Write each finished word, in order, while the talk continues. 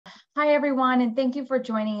Hi, everyone, and thank you for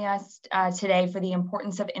joining us today for the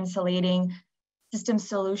importance of insulating system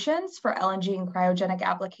solutions for LNG and cryogenic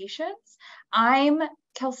applications. I'm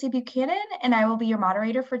Kelsey Buchanan, and I will be your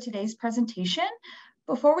moderator for today's presentation.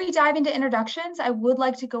 Before we dive into introductions, I would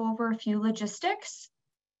like to go over a few logistics.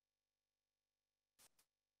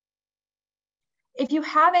 If you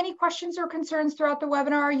have any questions or concerns throughout the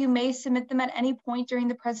webinar, you may submit them at any point during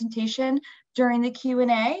the presentation during the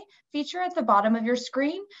Q&A feature at the bottom of your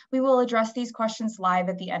screen. We will address these questions live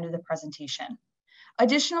at the end of the presentation.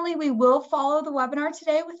 Additionally, we will follow the webinar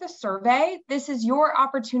today with a survey. This is your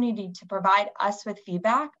opportunity to provide us with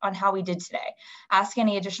feedback on how we did today. Ask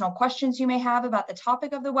any additional questions you may have about the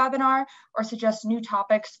topic of the webinar or suggest new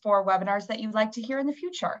topics for webinars that you'd like to hear in the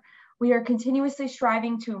future. We are continuously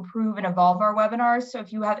striving to improve and evolve our webinars. So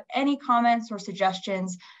if you have any comments or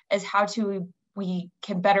suggestions as how we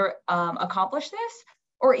can better accomplish this,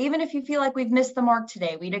 or even if you feel like we've missed the mark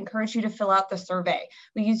today, we'd encourage you to fill out the survey.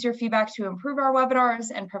 We use your feedback to improve our webinars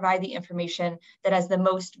and provide the information that has the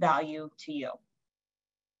most value to you.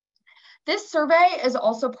 This survey is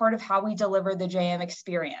also part of how we deliver the JM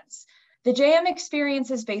experience. The JM experience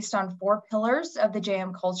is based on 4 pillars of the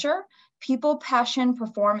JM culture: people, passion,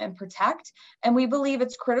 perform, and protect. And we believe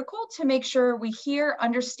it's critical to make sure we hear,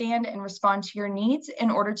 understand, and respond to your needs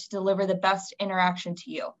in order to deliver the best interaction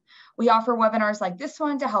to you. We offer webinars like this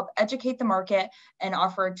one to help educate the market and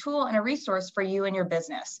offer a tool and a resource for you and your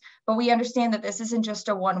business. But we understand that this isn't just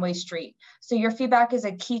a one-way street. So your feedback is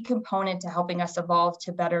a key component to helping us evolve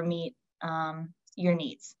to better meet your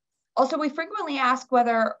needs. Also, we frequently ask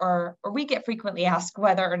whether, or we get frequently asked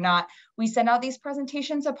whether or not we send out these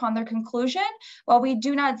presentations upon their conclusion. While we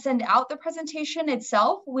do not send out the presentation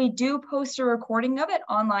itself, we do post a recording of it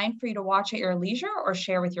online for you to watch at your leisure or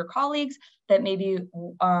share with your colleagues that maybe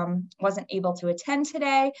wasn't able to attend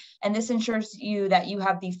today. And this ensures you that you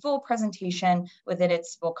have the full presentation within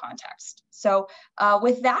its full context. So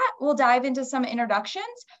with that, we'll dive into some introductions.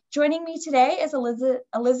 Joining me today is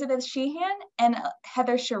Elizabeth Sheehan and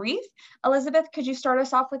Heather Sharif. Elizabeth, could you start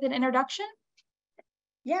us off with an introduction?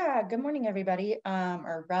 Yeah, good morning, everybody,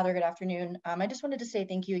 or rather good afternoon. I just wanted to say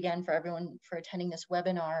thank you again for everyone for attending this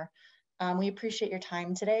webinar. We appreciate your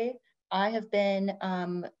time today. I have been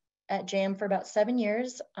at JM for about 7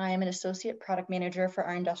 years. I am an associate product manager for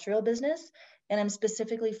our industrial business, and I'm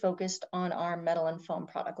specifically focused on our metal and foam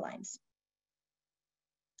product lines.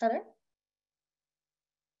 Heather?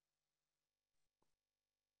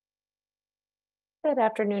 Good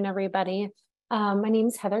afternoon, everybody. My name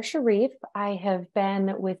is Heather Sharif. I have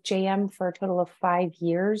been with JM for a total of 5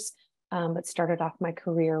 years, but started off my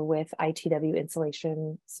career with ITW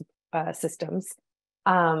Insulation Systems.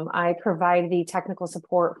 I provide the technical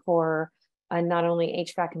support for not only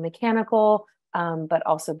HVAC and mechanical, but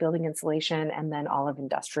also building insulation, and then all of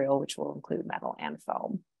industrial, which will include metal and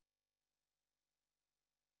foam.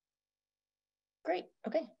 Great,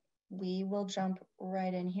 okay. We will jump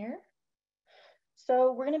right in here.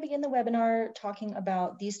 So we're going to begin the webinar talking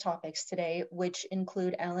about these topics today, which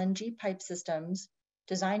include LNG pipe systems,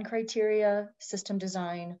 design criteria, system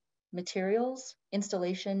design, materials,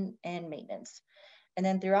 installation, and maintenance. And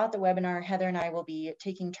then throughout the webinar, Heather and I will be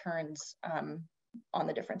taking turns on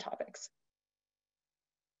the different topics.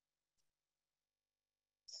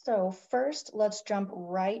 So first, let's jump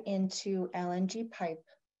right into LNG pipe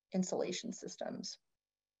insulation systems.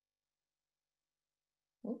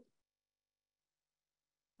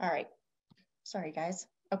 All right, sorry guys.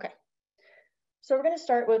 Okay, so we're going to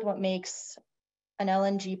start with what makes an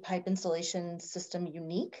LNG pipe installation system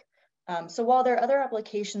unique. So while there are other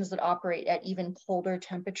applications that operate at even colder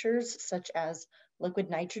temperatures, such as liquid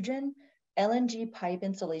nitrogen, LNG pipe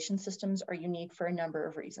installation systems are unique for a number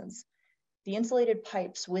of reasons. The insulated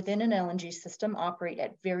pipes within an LNG system operate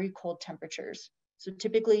at very cold temperatures, so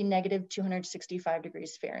typically negative 265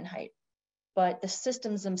 degrees Fahrenheit. But the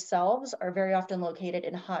systems themselves are very often located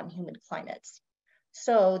in hot and humid climates.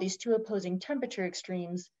 So these two opposing temperature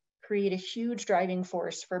extremes create a huge driving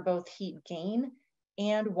force for both heat gain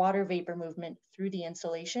and water vapor movement through the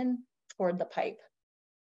insulation toward the pipe.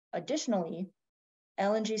 Additionally,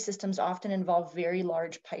 LNG systems often involve very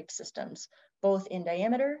large pipe systems, both in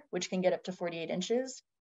diameter, which can get up to 48 inches,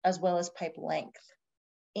 as well as pipe length.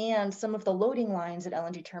 And some of the loading lines at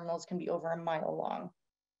LNG terminals can be over 1 mile long.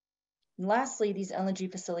 And lastly, these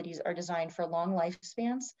LNG facilities are designed for long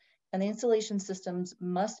lifespans, and the installation systems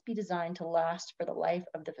must be designed to last for the life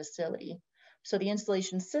of the facility. So the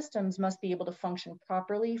installation systems must be able to function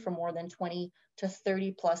properly for more than 20 to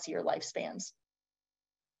 30 plus year lifespans.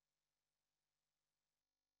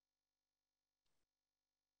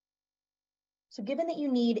 So So given that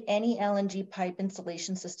you need any LNG pipe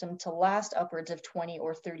installation system to last upwards of 20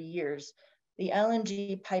 or 30 years, the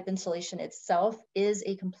LNG pipe installation itself is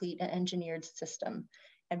a complete and engineered system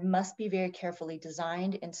and must be very carefully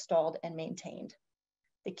designed, installed, and maintained.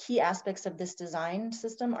 The key aspects of this design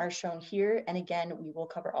system are shown here, and again, we will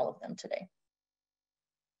cover all of them today.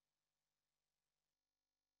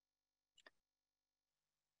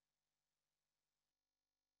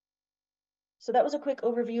 So that was a quick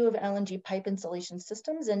overview of LNG pipe installation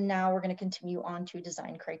systems, and now we're going to continue on to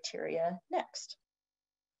design criteria next.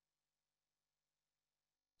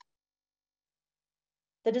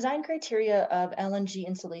 The design criteria of LNG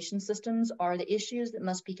installation systems are the issues that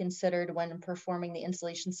must be considered when performing the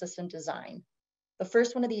installation system design. The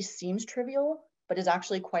first one of these seems trivial, but is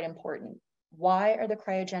actually quite important. Why are the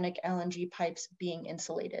cryogenic LNG pipes being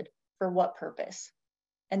insulated? For what purpose?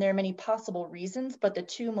 And there are many possible reasons, but the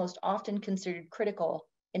two most often considered critical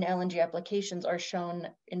in LNG applications are shown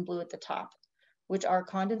in blue at the top, which are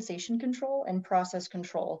condensation control and process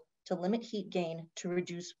control to limit heat gain to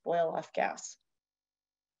reduce boil-off gas.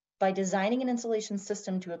 By designing an insulation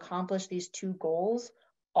system to accomplish these two goals,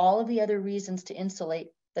 all of the other reasons to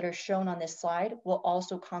insulate that are shown on this slide will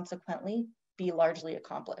also consequently be largely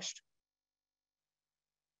accomplished.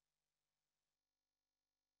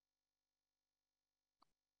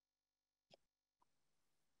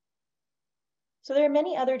 So there are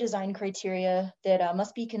many other design criteria that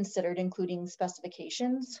must be considered, including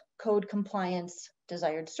specifications, code compliance,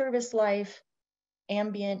 desired service life,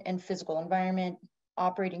 ambient and physical environment,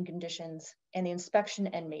 operating conditions, and the inspection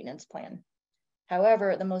and maintenance plan.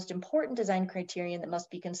 However, the most important design criterion that must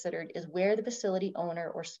be considered is where the facility owner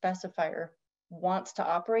or specifier wants to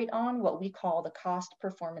operate on what we call the cost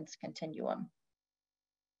performance continuum.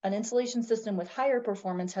 An installation system with higher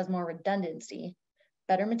performance has more redundancy,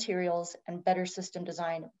 better materials, and better system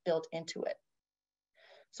design built into it.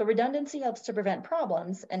 So redundancy helps to prevent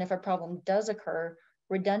problems, and if a problem does occur,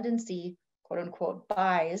 redundancy, quote unquote,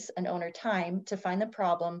 buys an owner time to find the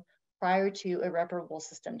problem prior to irreparable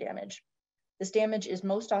system damage. This damage is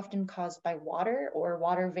most often caused by water or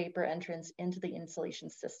water vapor entrance into the insulation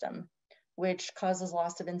system, which causes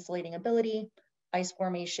loss of insulating ability, ice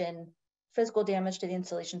formation, physical damage to the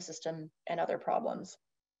insulation system, and other problems.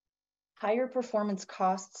 Higher performance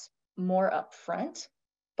costs more upfront,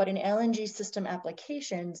 but in LNG system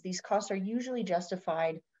applications, these costs are usually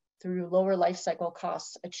justified through lower life cycle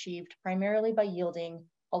costs achieved primarily by yielding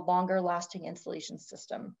a longer lasting installation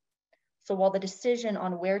system. So while the decision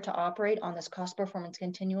on where to operate on this cost performance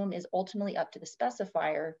continuum is ultimately up to the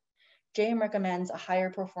specifier, JM recommends a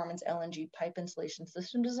higher performance LNG pipe installation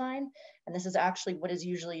system design, and this is actually what is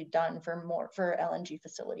usually done for LNG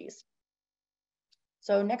facilities.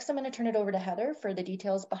 So next I'm going to turn it over to Heather for the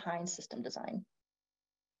details behind system design.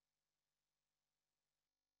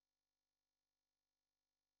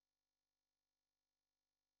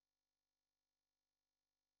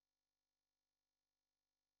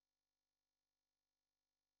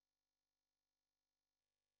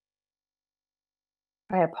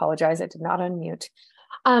 I apologize, I did not unmute.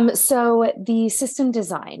 So the system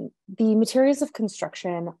design, the materials of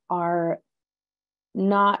construction are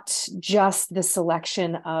not just the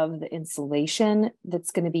selection of the insulation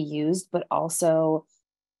that's going to be used, but also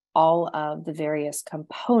all of the various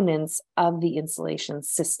components of the insulation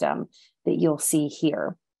system that you'll see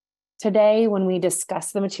here. Today, when we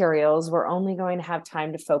discuss the materials, we're only going to have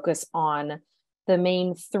time to focus on the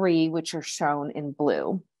main three, which are shown in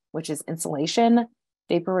blue, which is insulation,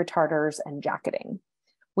 vapor retarders, and jacketing.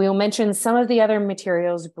 We'll mention some of the other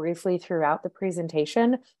materials briefly throughout the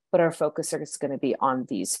presentation, but our focus is going to be on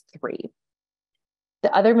these three.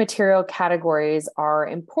 The other material categories are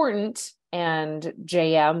important, and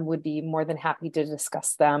JM would be more than happy to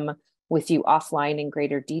discuss them with you offline in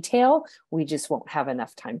greater detail. We just won't have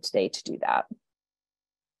enough time today to do that.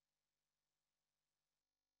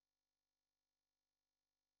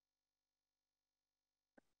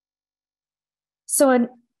 So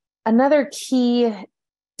another key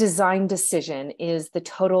design decision is the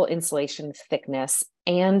total insulation thickness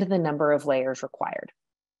and the number of layers required.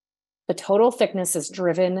 The total thickness is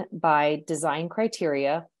driven by design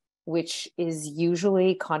criteria, which is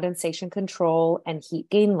usually condensation control and heat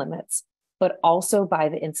gain limits, but also by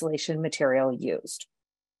the insulation material used.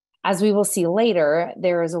 As we will see later,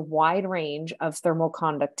 there is a wide range of thermal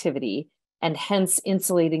conductivity and hence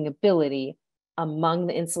insulating ability among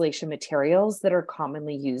the insulation materials that are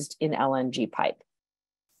commonly used in LNG pipe.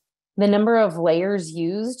 The number of layers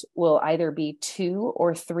used will either be 2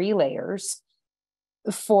 or 3 layers.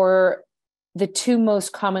 For the two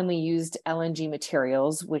most commonly used LNG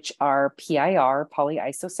materials, which are PIR,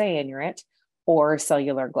 polyisocyanurate, or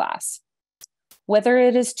cellular glass. Whether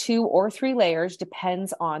it is 2 or 3 layers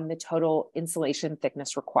depends on the total insulation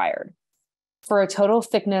thickness required. For a total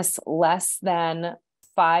thickness less than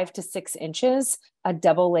 5 to 6 inches, a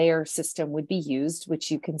double layer system would be used, which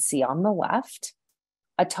you can see on the left.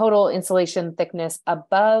 A total insulation thickness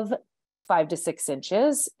above 5 to 6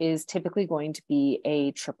 inches is typically going to be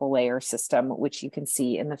a triple layer system, which you can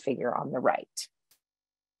see in the figure on the right.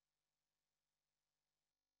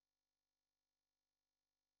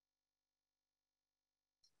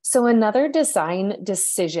 So another design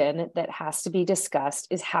decision that has to be discussed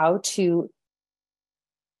is how to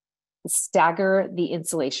stagger the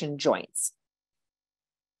insulation joints.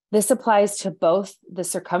 This applies to both the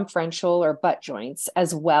circumferential or butt joints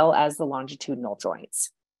as well as the longitudinal joints.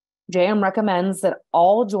 JM recommends that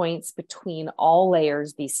all joints between all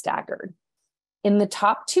layers be staggered. In the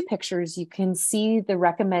top 2 pictures, you can see the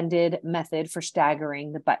recommended method for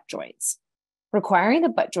staggering the butt joints. Requiring the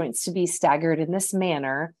butt joints to be staggered in this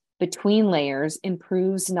manner between layers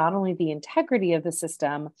improves not only the integrity of the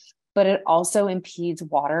system, but it also impedes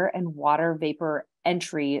water and water vapor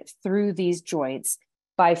entry through these joints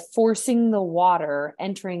by forcing the water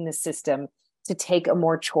entering the system to take a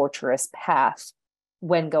more tortuous path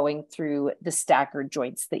when going through the staggered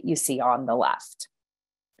joints that you see on the left.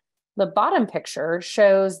 The bottom picture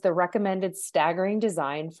shows the recommended staggering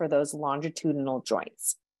design for those longitudinal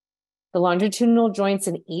joints. The longitudinal joints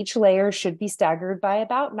in each layer should be staggered by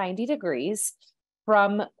about 90 degrees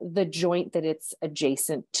from the joint that it's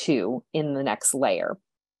adjacent to in the next layer.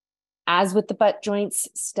 As with the butt joints,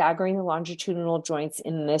 staggering the longitudinal joints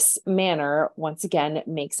in this manner, once again,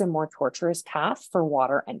 makes a more tortuous path for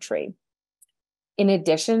water entry. In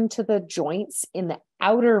addition to the joints in the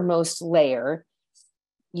outermost layer,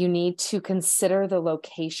 you need to consider the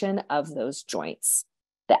location of those joints.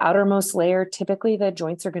 The outermost layer, typically the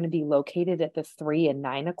joints are going to be located at the 3 and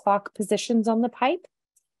 9 o'clock positions on the pipe.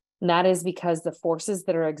 And that is because the forces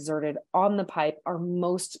that are exerted on the pipe are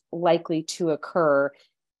most likely to occur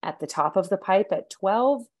at the top of the pipe at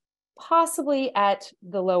 12, possibly at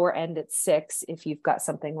the lower end at 6 if you've got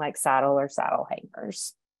something like saddle or saddle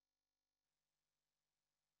hangers.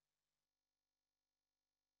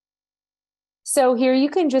 So here you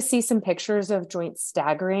can just see some pictures of joint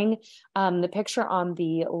staggering. The picture on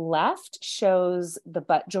the left shows the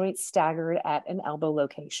butt joint staggered at an elbow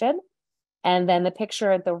location. And then the picture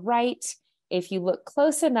at the right, if you look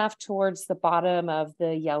close enough towards the bottom of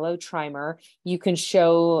the yellow trimer, you can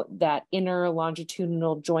show that inner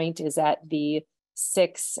longitudinal joint is at the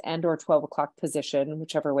 6 and or 12 o'clock position,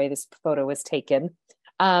 whichever way this photo is taken,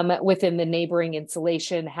 within the neighboring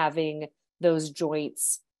insulation, having those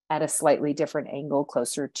joints at a slightly different angle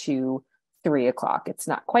closer to 3 o'clock. It's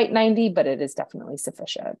not quite 90, but it is definitely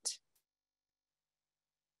sufficient.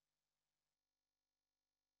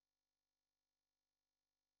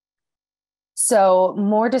 So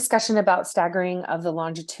more discussion about staggering of the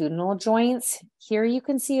longitudinal joints. Here you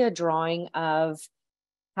can see a drawing of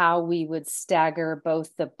how we would stagger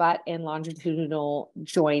both the butt and longitudinal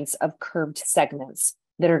joints of curved segments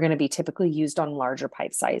that are going to be typically used on larger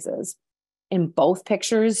pipe sizes. In both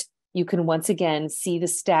pictures, you can once again see the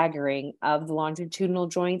staggering of the longitudinal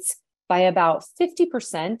joints by about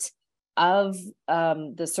 50% of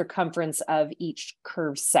the circumference of each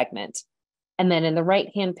curved segment. And then in the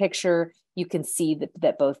right-hand picture, you can see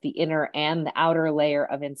that both the inner and the outer layer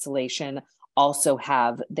of insulation also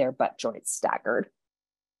have their butt joints staggered.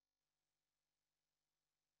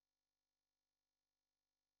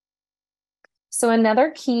 So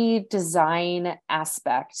another key design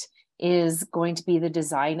aspect is going to be the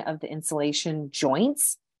design of the insulation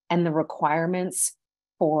joints and the requirements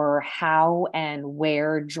for how and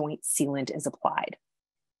where joint sealant is applied.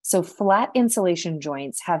 So flat insulation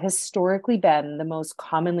joints have historically been the most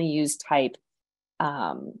commonly used type,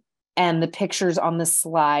 and the pictures on the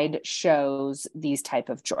slide shows these type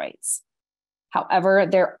of joints. However,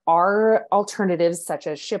 there are alternatives such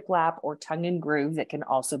as shiplap or tongue and groove that can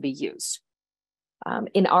also be used.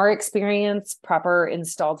 In our experience, proper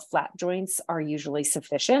installed flat joints are usually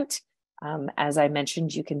sufficient. As I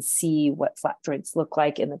mentioned, you can see what flat joints look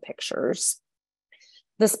like in the pictures.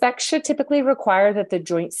 The specs should typically require that the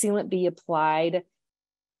joint sealant be applied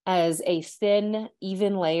as a thin,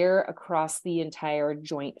 even layer across the entire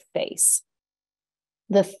joint face.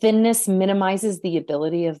 The thinness minimizes the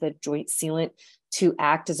ability of the joint sealant to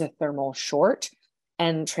act as a thermal short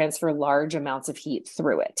and transfer large amounts of heat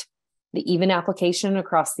through it. The even application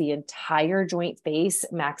across the entire joint face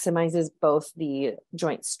maximizes both the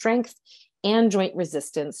joint strength and joint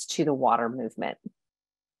resistance to the water movement.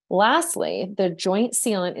 Lastly, the joint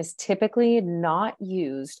sealant is typically not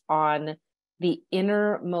used on the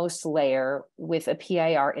innermost layer with a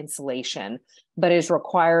PIR insulation, but is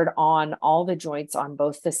required on all the joints on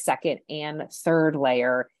both the second and third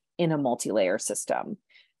layer in a multi-layer system.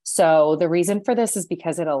 So the reason for this is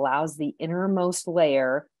because it allows the innermost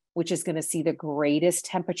layer, which is going to see the greatest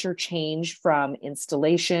temperature change from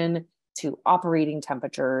installation to operating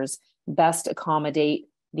temperatures, best accommodate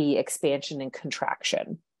the expansion and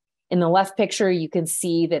contraction. In the left picture, you can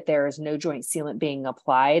see that there is no joint sealant being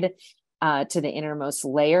applied to the innermost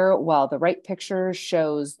layer, while the right picture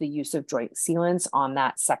shows the use of joint sealants on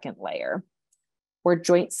that second layer. Where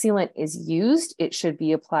joint sealant is used, it should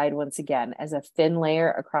be applied once again as a thin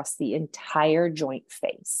layer across the entire joint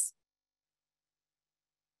face.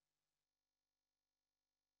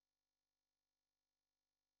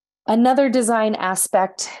 Another design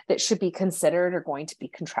aspect that should be considered are going to be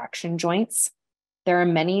contraction joints. There are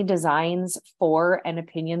many designs for and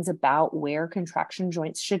opinions about where contraction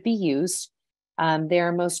joints should be used. They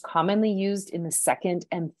are most commonly used in the second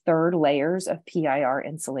and third layers of PIR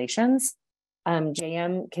insulations.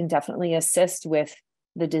 JM can definitely assist with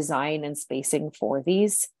the design and spacing for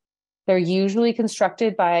these. They're usually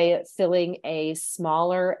constructed by filling a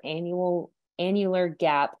smaller annular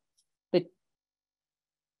gap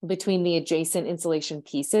between the adjacent insulation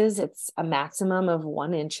pieces. It's a maximum of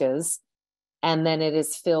 1 inch. And then it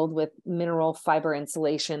is filled with mineral fiber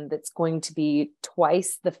insulation that's going to be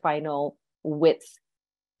twice the final width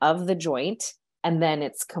of the joint. And then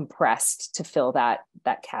it's compressed to fill that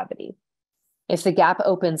cavity. If the gap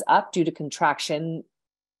opens up due to contraction,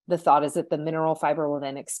 the thought is that the mineral fiber will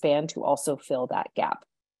then expand to also fill that gap.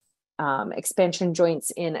 Expansion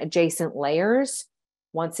joints in adjacent layers,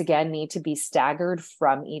 once again, need to be staggered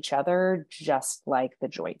from each other, just like the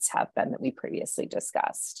joints have been that we previously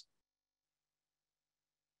discussed.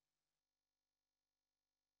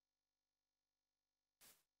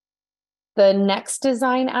 The next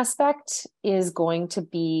design aspect is going to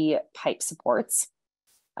be pipe supports.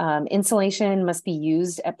 Insulation must be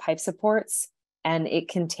used at pipe supports, and it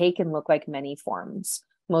can take and look like many forms.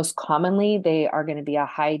 Most commonly, they are going to be a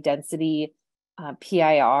high density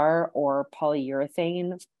PIR or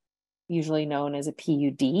polyurethane, usually known as a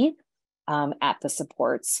PUD, at the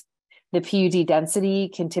supports. The PUD density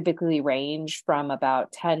can typically range from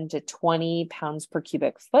about 10 to 20 pounds per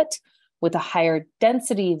cubic foot. With a higher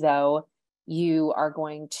density, though, you are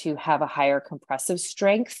going to have a higher compressive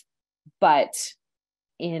strength, but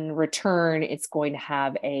in return, it's going to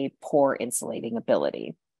have a poor insulating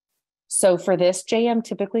ability. So for this, JM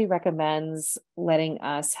typically recommends letting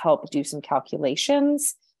us help do some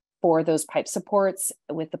calculations for those pipe supports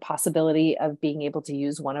with the possibility of being able to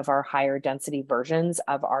use one of our higher density versions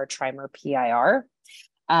of our Trimer PIR.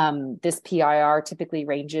 This PIR typically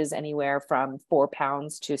ranges anywhere from 4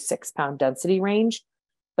 pounds to 6 pound density range,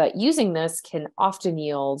 but using this can often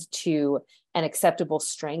yield to an acceptable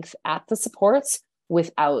strength at the supports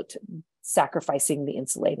without sacrificing the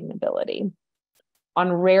insulating ability.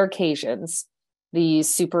 On rare occasions, the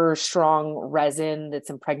super strong resin that's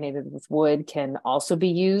impregnated with wood can also be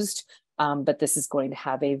used, but this is going to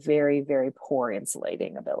have a very, very poor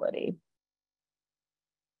insulating ability.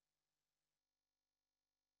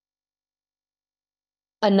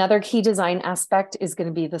 Another key design aspect is going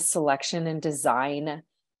to be the selection and design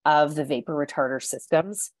of the vapor retarder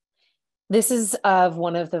systems. This is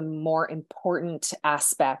one of the more important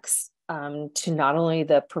aspects to not only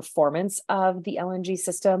the performance of the LNG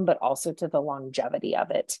system, but also to the longevity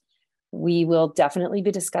of it. We will definitely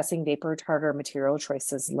be discussing vapor retarder material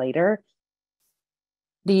choices later.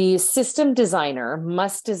 The system designer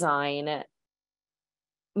must decide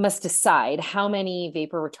how many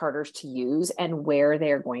vapor retarders to use and where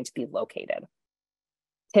they are going to be located.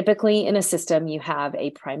 Typically in a system, you have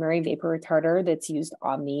a primary vapor retarder that's used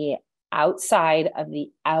on the outside of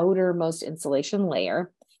the outermost insulation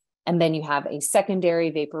layer. And then you have a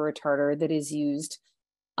secondary vapor retarder that is used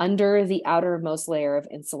under the outermost layer of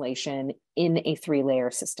insulation in a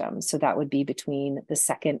 3-layer system. So that would be between the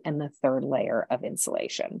second and the third layer of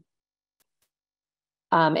insulation.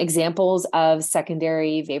 Examples of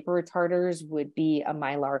secondary vapor retarders would be a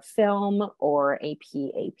mylar film or a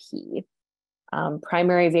PAP.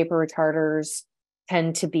 Primary vapor retarders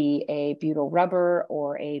tend to be a butyl rubber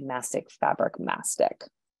or a mastic fabric mastic.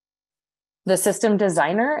 The system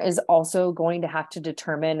designer is also going to have to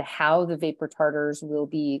determine how the vapor retarders will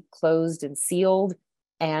be closed and sealed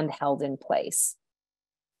and held in place.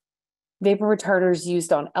 Vapor retarders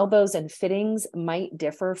used on elbows and fittings might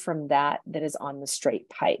differ from that is on the straight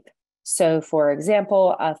pipe. So for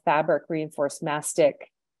example, a fabric reinforced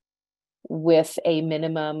mastic with a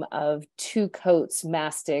minimum of 2 coats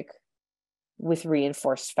mastic with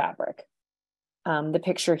reinforced fabric. The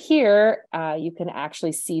picture here, you can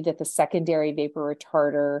actually see that the secondary vapor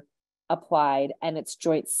retarder applied and its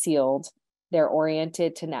joints sealed. They're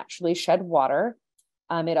oriented to naturally shed water.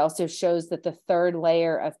 It also shows that the third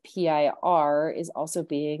layer of PIR is also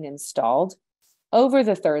being installed. Over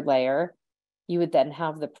the third layer, you would then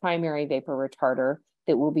have the primary vapor retarder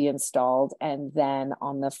that will be installed. And then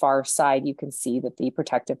on the far side, you can see that the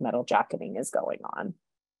protective metal jacketing is going on.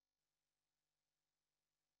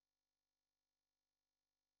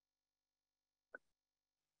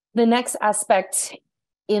 The next aspect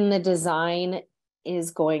in the design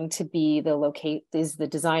is going to be the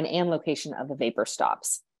design and location of the vapor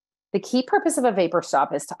stops. The key purpose of a vapor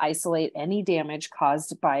stop is to isolate any damage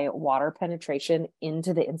caused by water penetration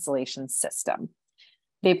into the insulation system.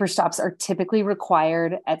 Vapor stops are typically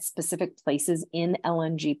required at specific places in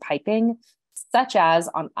LNG piping, such as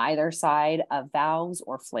on either side of valves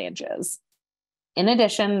or flanges. In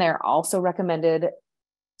addition, they're also recommended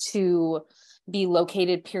to be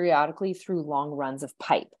located periodically through long runs of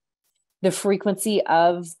pipe. The frequency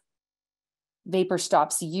of vapor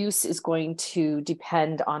stops use is going to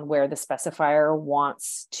depend on where the specifier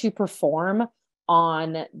wants to perform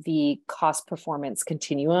on the cost performance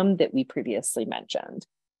continuum that we previously mentioned.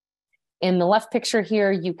 In the left picture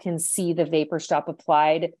here, you can see the vapor stop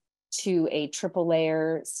applied to a triple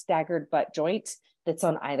layer staggered butt joint that's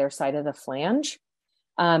on either side of the flange.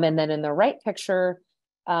 And then in the right picture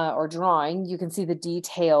or drawing, you can see the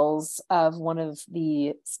details of one of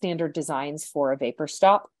the standard designs for a vapor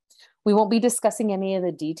stop. We won't be discussing any of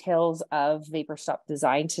the details of vapor stop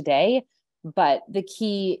design today, but the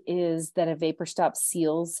key is that a vapor stop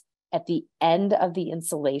seals at the end of the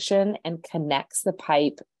insulation and connects the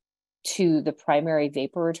pipe to the primary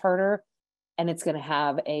vapor retarder, and it's going to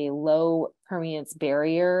have a low permeance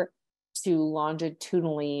barrier to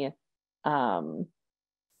longitudinally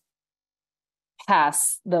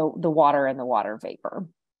pass the water and the water vapor.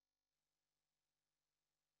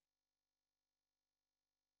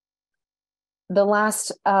 The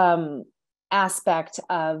last aspect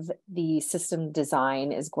of the system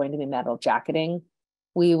design is going to be metal jacketing.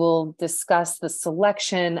 We will discuss the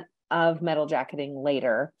selection of metal jacketing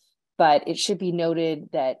later, but it should be noted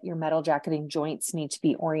that your metal jacketing joints need to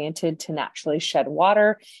be oriented to naturally shed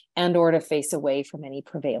water and or to face away from any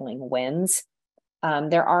prevailing winds.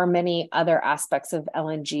 There are many other aspects of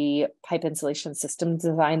LNG pipe insulation system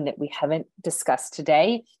design that we haven't discussed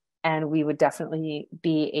today, and we would definitely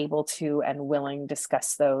be able to and willing to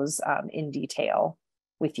discuss those in detail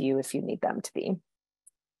with you if you need them to be.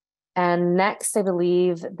 And next, I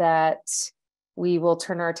believe that we will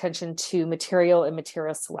turn our attention to material and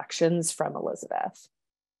material selections from Elizabeth.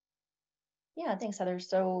 Yeah, thanks, Heather.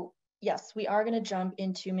 So yes, we are going to jump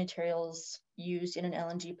into materials used in an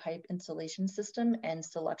LNG pipe insulation system and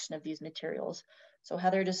selection of these materials. So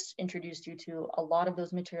Heather just introduced you to a lot of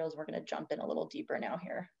those materials. We're going to jump in a little deeper now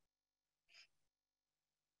here.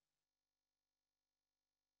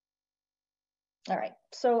 All right,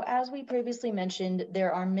 so as we previously mentioned,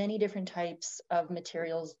 there are many different types of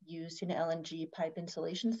materials used in LNG pipe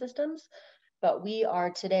insulation systems, but we are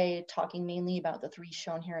today talking mainly about the three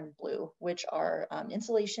shown here in blue, which are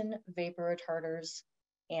insulation, vapor retarders,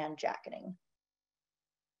 and jacketing.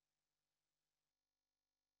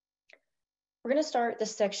 We're going to start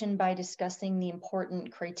this section by discussing the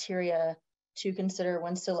important criteria to consider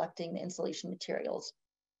when selecting the insulation materials.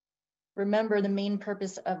 Remember, the main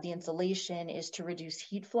purpose of the insulation is to reduce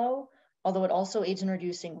heat flow, although it also aids in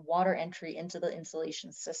reducing water entry into the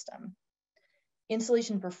insulation system.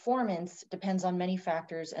 Insulation performance depends on many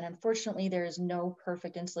factors, and unfortunately, there is no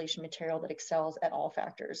perfect insulation material that excels at all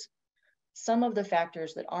factors. Some of the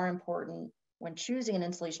factors that are important when choosing an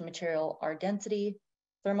insulation material are density,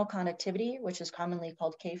 thermal conductivity, which is commonly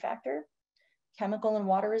called K factor, chemical and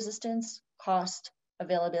water resistance, cost,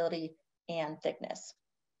 availability, and thickness.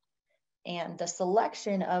 And the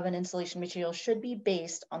selection of an insulation material should be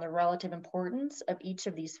based on the relative importance of each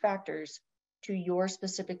of these factors to your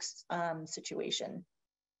specific situation.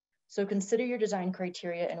 So consider your design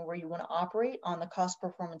criteria and where you want to operate on the cost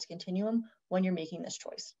performance continuum when you're making this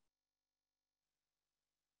choice.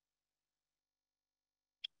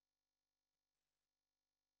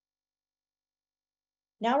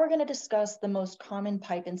 Now we're going to discuss the most common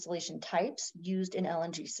pipe insulation types used in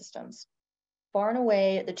LNG systems. Far and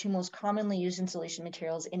away, the two most commonly used insulation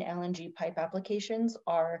materials in LNG pipe applications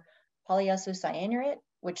are polyisocyanurate,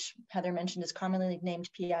 which Heather mentioned is commonly named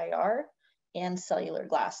PIR, and cellular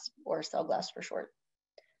glass, or cell glass for short.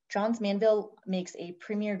 Johns Manville makes a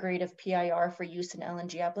premier grade of PIR for use in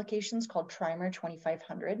LNG applications called Trimer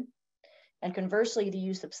 2500. And conversely, the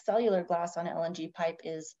use of cellular glass on LNG pipe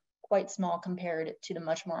is quite small compared to the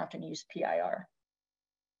much more often used PIR.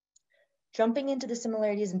 Jumping into the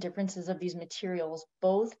similarities and differences of these materials,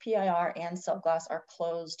 both PIR and cell glass are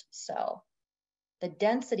closed cell. The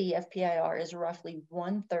density of PIR is roughly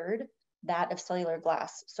 1/3 that of cellular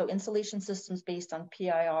glass. So insulation systems based on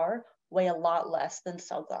PIR weigh a lot less than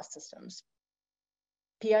cell glass systems.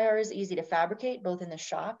 PIR is easy to fabricate both in the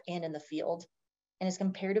shop and in the field, and is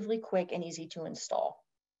comparatively quick and easy to install.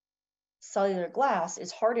 Cellular glass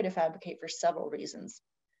is harder to fabricate for several reasons.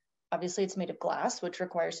 Obviously, it's made of glass, which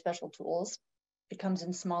requires special tools. It comes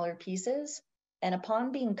in smaller pieces, and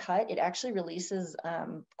upon being cut, it actually releases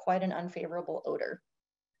quite an unfavorable odor.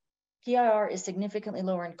 PIR is significantly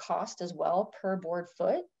lower in cost as well per board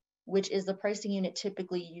foot, which is the pricing unit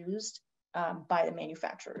typically used by the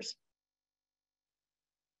manufacturers.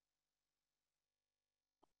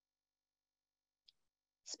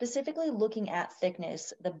 Specifically looking at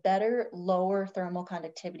thickness, the better lower thermal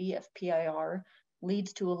conductivity of PIR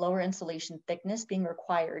leads to a lower insulation thickness being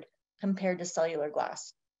required compared to cellular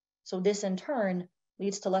glass. So this in turn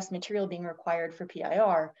leads to less material being required for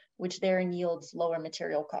PIR, which therein yields lower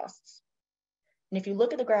material costs. And if you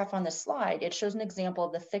look at the graph on this slide, it shows an example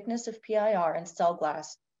of the thickness of PIR and cell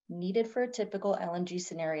glass needed for a typical LNG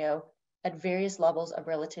scenario at various levels of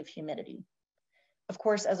relative humidity. Of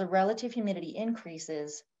course, as the relative humidity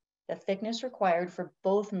increases, the thickness required for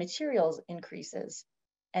both materials increases,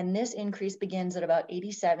 and this increase begins at about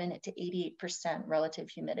 87 to 88% relative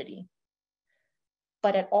humidity.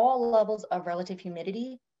 But at all levels of relative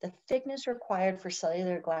humidity, the thickness required for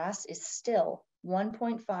cellular glass is still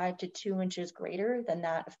 1.5 to 2 inches greater than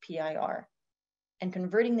that of PIR. And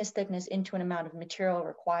converting this thickness into an amount of material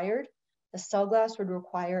required, the cell glass would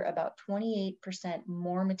require about 28%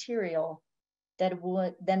 more material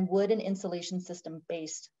than would an insulation system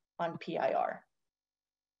based on PIR.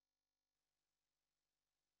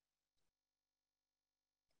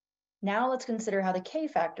 Now let's consider how the K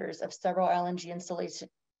factors of several LNG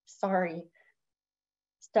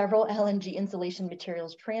insulation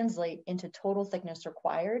materials translate into total thickness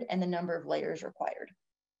required and the number of layers required.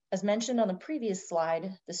 As mentioned on the previous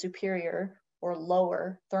slide, the superior or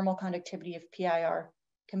lower thermal conductivity of PIR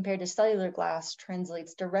compared to cellular glass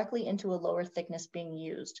translates directly into a lower thickness being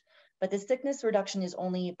used. But this thickness reduction is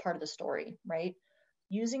only part of the story, right?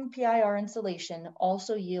 Using PIR insulation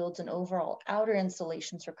also yields an overall outer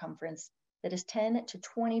insulation circumference that is 10 to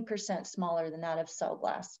 20% smaller than that of cell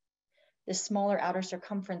glass. This smaller outer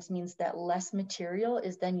circumference means that less material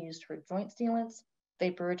is then used for joint sealants,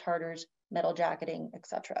 vapor retarders, metal jacketing,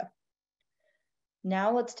 etc.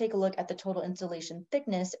 Now let's take a look at the total insulation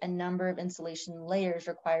thickness and number of insulation layers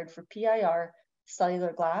required for PIR,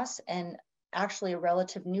 cellular glass, and actually a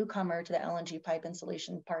relative newcomer to the LNG pipe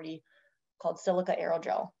insulation party called silica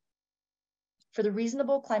aerogel. For the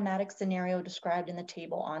reasonable climatic scenario described in the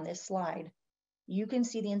table on this slide, you can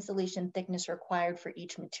see the insulation thickness required for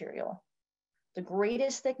each material. The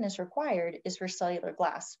greatest thickness required is for cellular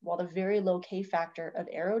glass, while the very low K factor of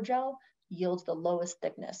aerogel yields the lowest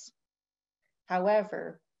thickness.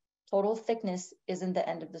 However, total thickness isn't the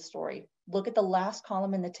end of the story. Look at the last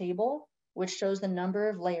column in the table, which shows the number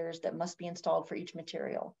of layers that must be installed for each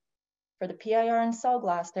material. For the PIR and cell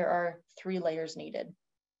glass, there are 3 layers needed.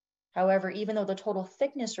 However, even though the total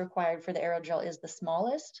thickness required for the aerogel is the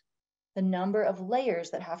smallest, the number of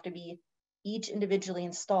layers that have to be each individually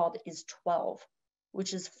installed is 12,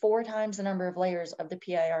 which is 4 times the number of layers of the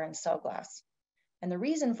PIR and cell glass. And the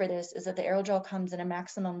reason for this is that the aerogel comes in a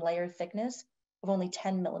maximum layer thickness of only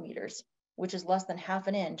 10 millimeters, which is less than half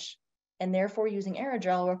an inch, and therefore using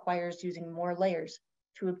aerogel requires using more layers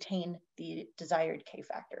to obtain the desired K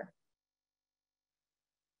factor.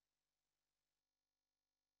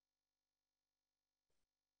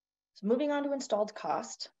 So moving on to installed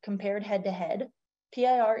cost, compared head to head,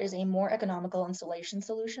 PIR is a more economical insulation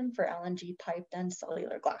solution for LNG pipe than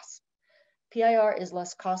cellular glass. PIR is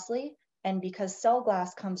less costly, and because cell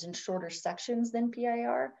glass comes in shorter sections than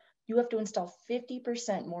PIR, you have to install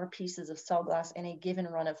 50% more pieces of cell glass in a given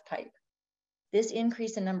run of pipe. This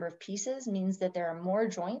increase in number of pieces means that there are more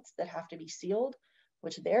joints that have to be sealed,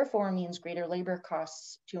 which therefore means greater labor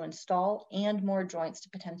costs to install and more joints to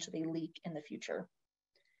potentially leak in the future.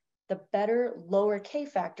 The better lower K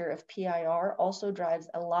factor of PIR also drives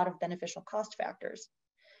a lot of beneficial cost factors.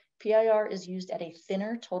 PIR is used at a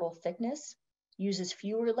thinner total thickness, uses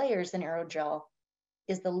fewer layers than aerogel,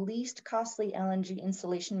 is the least costly LNG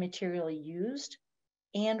insulation material used,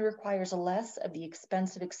 and requires less of the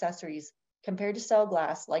expensive accessories compared to cell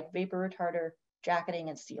glass like vapor retarder, jacketing,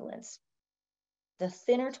 and sealants. The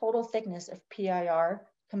thinner total thickness of PIR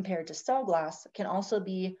compared to cell glass can also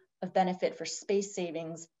be of benefit for space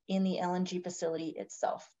savings in the LNG facility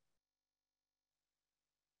itself.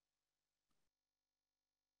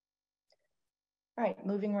 All right,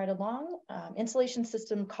 moving right along. Installation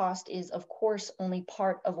system cost is, of course, only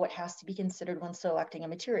part of what has to be considered when selecting a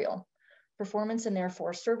material. Performance and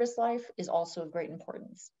therefore service life is also of great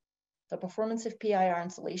importance. The performance of PIR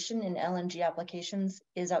installation in LNG applications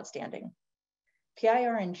is outstanding.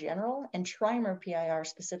 PIR in general, and trimer PIR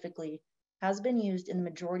specifically, has been used in the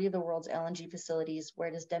majority of the world's LNG facilities where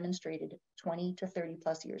it has demonstrated 20 to 30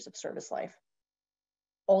 plus years of service life.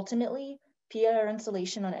 Ultimately, PIR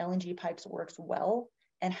installation on LNG pipes works well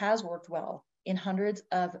and has worked well in hundreds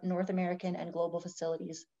of North American and global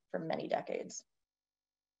facilities for many decades.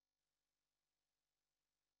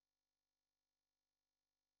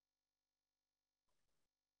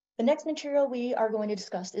 The next material we are going to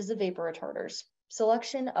discuss is the vapor retarders.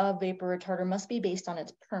 Selection of vapor retarder must be based on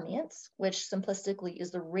its permeance, which simplistically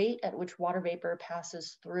is the rate at which water vapor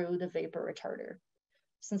passes through the vapor retarder.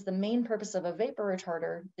 Since the main purpose of a vapor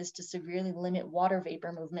retarder is to severely limit water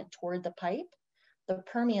vapor movement toward the pipe, the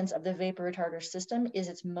permeance of the vapor retarder system is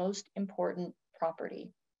its most important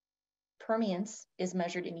property. Permeance is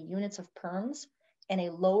measured in units of perms, and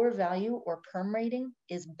a lower value or perm rating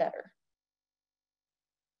is better.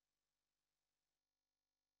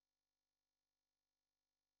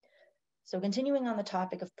 So continuing on the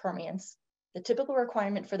topic of permeance, the typical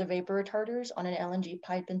requirement for the vapor retarders on an LNG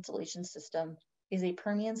pipe installation system is a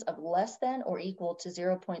permeance of less than or equal to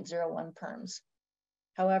 0.01 perms.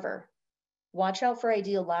 However, watch out for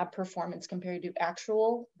ideal lab performance compared to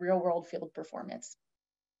actual real-world field performance.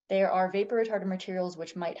 There are vapor retarder materials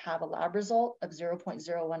which might have a lab result of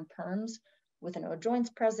 0.01 perms with no joints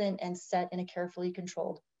present and set in a carefully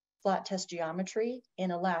controlled flat test geometry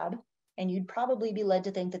in a lab, and you'd probably be led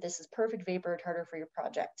to think that this is perfect vapor retarder for your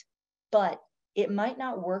project. But it might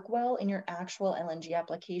not work well in your actual LNG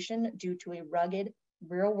application due to a rugged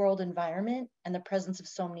real-world environment and the presence of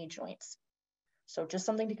so many joints. So just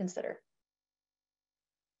something to consider.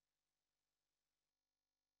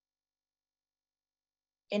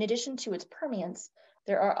 In addition to its permeance,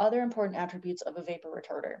 there are other important attributes of a vapor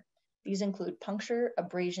retarder. These include puncture,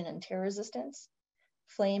 abrasion, and tear resistance,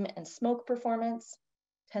 flame and smoke performance,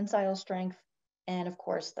 tensile strength, and of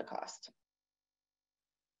course, the cost.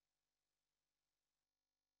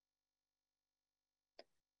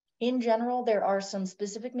 In general, there are some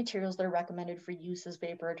specific materials that are recommended for use as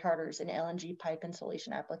vapor retarders in LNG pipe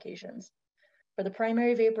insulation applications. For the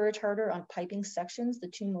primary vapor retarder on piping sections, the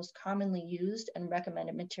two most commonly used and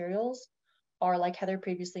recommended materials are, like Heather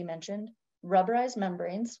previously mentioned, rubberized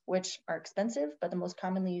membranes, which are expensive, but the most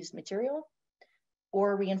commonly used material,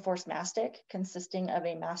 or reinforced mastic, consisting of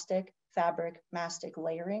a mastic, fabric, mastic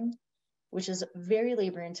layering, which is very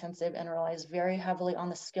labor intensive and relies very heavily on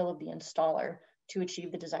the skill of the installer to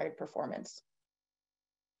achieve the desired performance.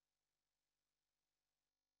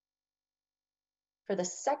 For the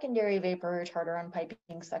secondary vapor retarder on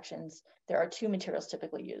piping sections, there are two materials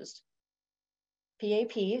typically used.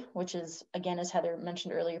 PAP, which is, again, as Heather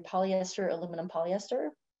mentioned earlier, polyester, aluminum polyester,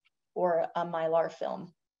 or a mylar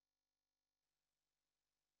film.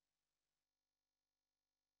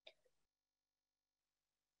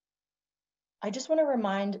 I just want to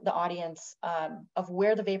remind the audience of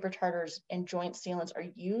where the vapor retarders and joint sealants are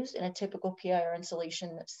used in a typical PIR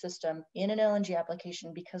installation system in an LNG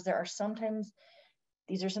application, because these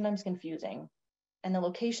are sometimes confusing, and the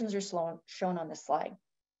locations are shown on this slide.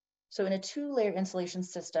 So in a two-layer insulation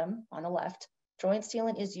system on the left, joint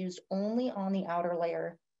sealant is used only on the outer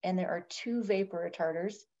layer, and there are two vapor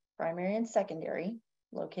retarders, primary and secondary,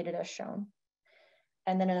 located as shown.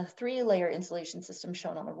 And then in a three-layer insulation system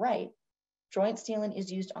shown on the right, joint sealant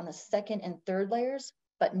is used on the second and third layers,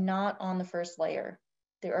 but not on the first layer.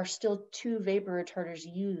 There are still two vapor retarders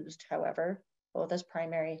used, however, both as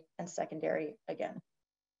primary and secondary again.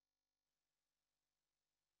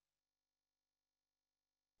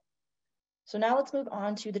 So now let's move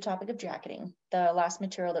on to the topic of jacketing, the last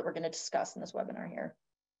material that we're going to discuss in this webinar here.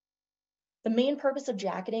 The main purpose of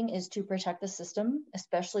jacketing is to protect the system,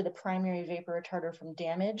 especially the primary vapor retarder, from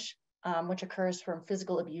damage, which occurs from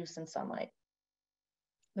physical abuse and sunlight.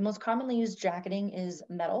 The most commonly used jacketing is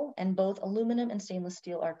metal, and both aluminum and stainless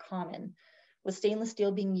steel are common, with stainless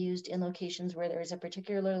steel being used in locations where there is a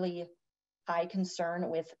particularly high concern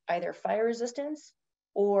with either fire resistance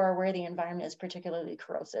or where the environment is particularly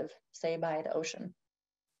corrosive, say by the ocean.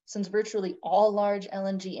 Since virtually all large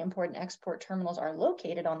LNG import and export terminals are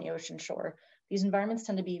located on the ocean shore, these environments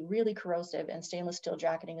tend to be really corrosive, and stainless steel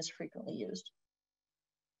jacketing is frequently used.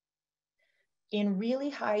 In really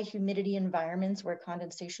high humidity environments where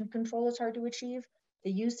condensation control is hard to achieve,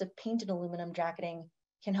 the use of painted aluminum jacketing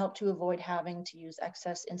can help to avoid having to use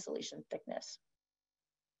excess insulation thickness.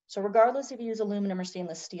 So regardless if you use aluminum or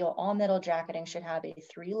stainless steel, all metal jacketing should have a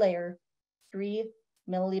 3-layer,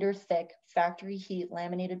 3-milliliter thick, factory heat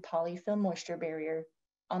laminated polyfilm moisture barrier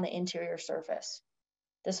on the interior surface.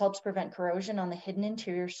 This helps prevent corrosion on the hidden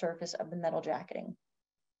interior surface of the metal jacketing.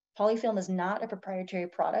 Polyfilm is not a proprietary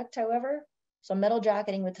product, however, so metal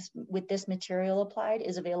jacketing with this material applied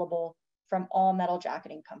is available from all metal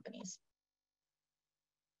jacketing companies.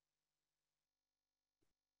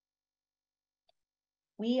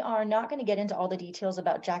 We are not going to get into all the details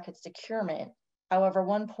about jacket securement. However,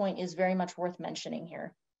 one point is very much worth mentioning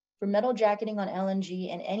here. For metal jacketing on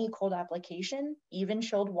LNG and any cold application, even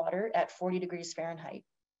chilled water at 40 degrees Fahrenheit,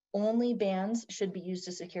 only bands should be used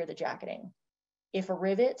to secure the jacketing. If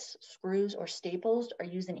rivets, screws, or staples are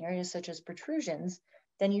used in areas such as protrusions,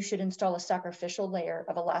 then you should install a sacrificial layer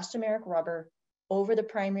of elastomeric rubber over the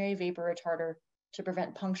primary vapor retarder to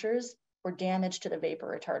prevent punctures or damage to the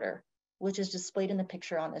vapor retarder, which is displayed in the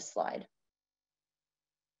picture on this slide.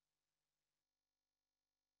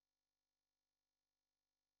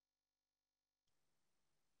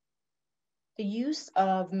 The use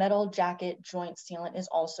of metal jacket joint sealant is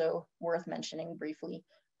also worth mentioning briefly.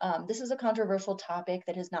 This is a controversial topic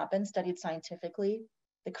that has not been studied scientifically.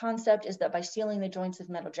 The concept is that by sealing the joints of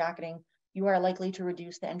metal jacketing, you are likely to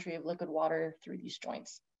reduce the entry of liquid water through these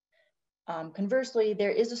joints. Conversely,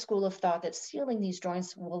 there is a school of thought that sealing these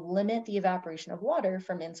joints will limit the evaporation of water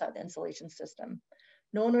from inside the insulation system.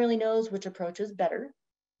 No one really knows which approach is better.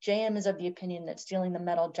 JM is of the opinion that sealing the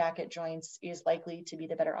metal jacket joints is likely to be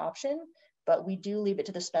the better option, but we do leave it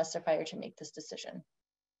to the specifier to make this decision.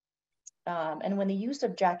 And when the use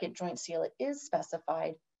of jacket joint sealant is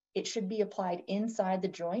specified, it should be applied inside the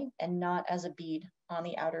joint and not as a bead on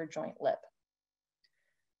the outer joint lip.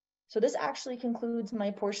 So this actually concludes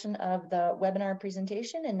my portion of the webinar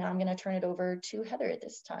presentation, and now I'm going to turn it over to Heather at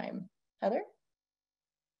this time. Heather?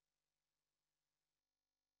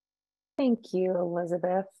 Thank you,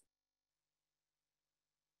 Elizabeth.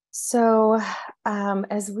 So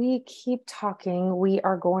as we keep talking, we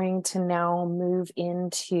are going to now move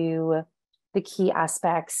into the key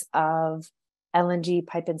aspects of LNG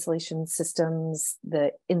pipe insulation systems,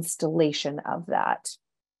 the installation of that.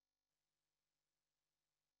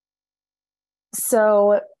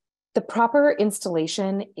 So the proper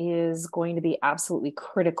installation is going to be absolutely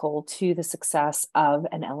critical to the success of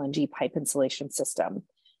an LNG pipe insulation system.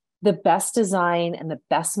 The best design and the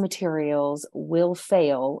best materials will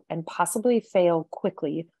fail, and possibly fail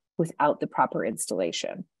quickly, without the proper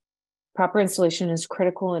installation. Proper installation is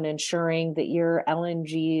critical in ensuring that your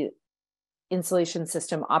LNG insulation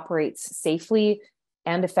system operates safely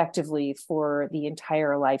and effectively for the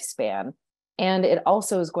entire lifespan. And it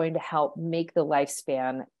also is going to help make the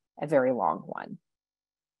lifespan a very long one.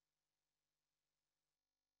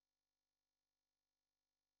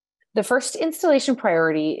 The first installation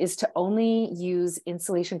priority is to only use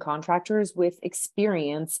installation contractors with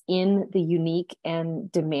experience in the unique and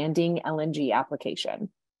demanding LNG application.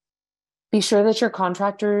 Be sure that your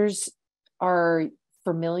contractors are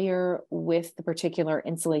familiar with the particular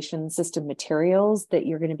insulation system materials that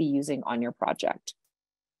you're going to be using on your project.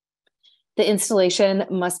 The installation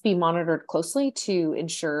must be monitored closely to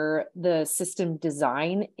ensure the system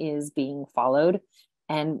design is being followed.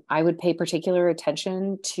 And I would pay particular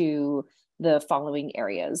attention to the following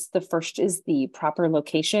areas. The first is the proper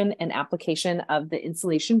location and application of the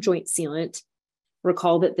insulation joint sealant.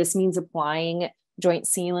 Recall that this means applying joint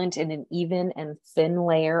sealant in an even and thin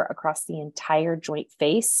layer across the entire joint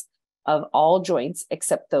face of all joints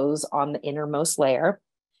except those on the innermost layer.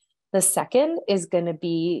 The second is going to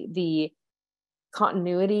be the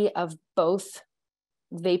continuity of both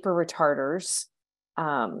vapor retarders.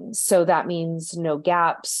 So that means no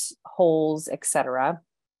gaps, holes, etc.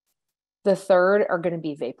 The third are going to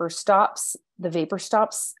be vapor stops. The vapor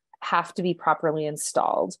stops have to be properly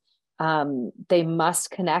installed. They must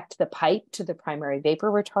connect the pipe to the primary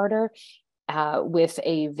vapor retarder with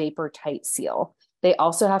a vapor tight seal. They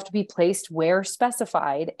also have to be placed where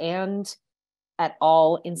specified and at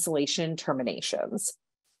all insulation terminations.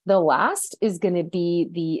 The last is going to be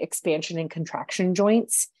the expansion and contraction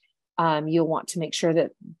joints. You'll want to make sure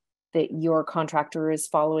that your contractor is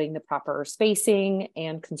following the proper spacing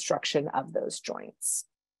and construction of those joints.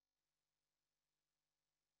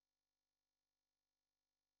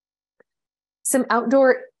 Some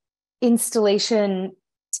outdoor installation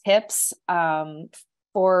tips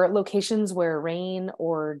for locations where rain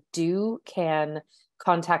or dew can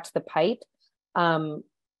contact the pipe.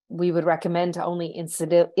 We would recommend to only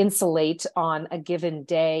insulate on a given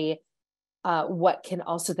day what can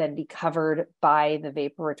also then be covered by the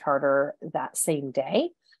vapor retarder that same day.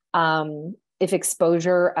 If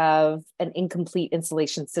exposure of an incomplete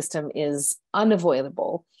insulation system is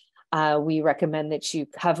unavoidable, we recommend that you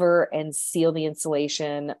cover and seal the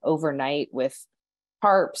insulation overnight with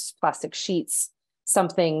tarps, plastic sheets,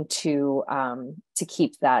 something to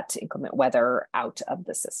keep that inclement weather out of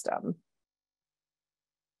the system.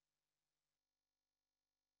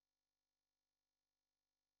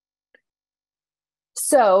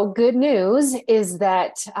 So good news is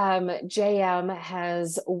that JM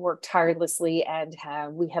has worked tirelessly and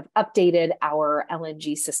we have updated our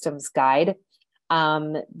LNG systems guide.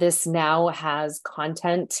 This now has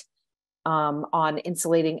content on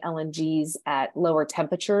insulating LNGs at lower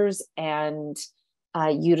temperatures and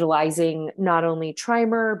utilizing not only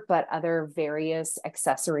trimer, but other various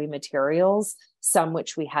accessory materials, some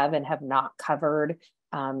which we have and have not covered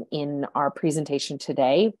in our presentation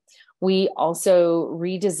today. We also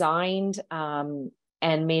redesigned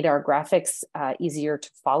and made our graphics easier to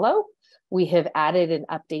follow. We have added and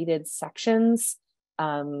updated sections,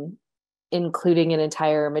 including an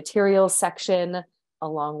entire materials section,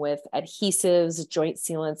 along with adhesives, joint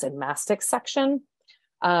sealants, and mastic section.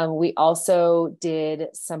 We also did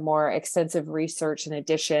some more extensive research in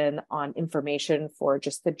addition on information for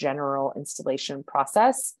just the general installation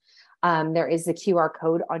process. There is the QR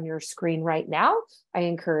code on your screen right now. I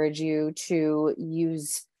encourage you to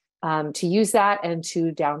use that and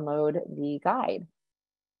to download the guide.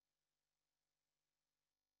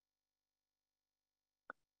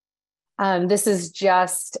 This is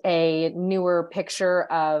just a newer picture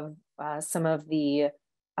of some of the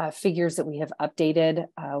figures that we have updated.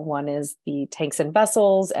 One is the tanks and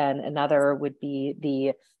vessels, and another would be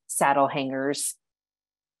the saddle hangers.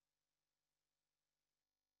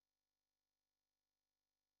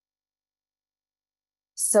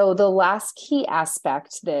 So the last key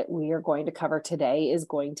aspect that we are going to cover today is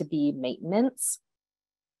going to be maintenance.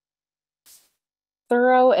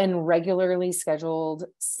 Thorough and regularly scheduled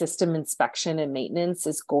system inspection and maintenance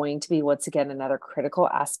is going to be, once again, another critical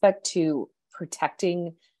aspect to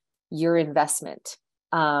protecting your investment,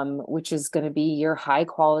 which is going to be your high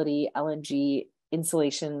quality LNG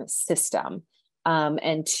insulation system,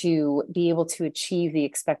 and to be able to achieve the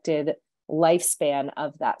expected lifespan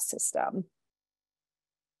of that system.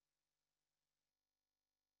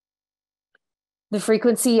 The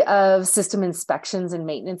frequency of system inspections and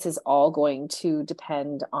maintenance is all going to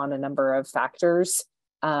depend on a number of factors.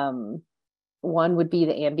 One would be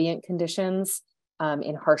the ambient conditions.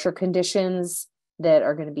 In harsher conditions that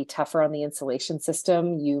are going to be tougher on the insulation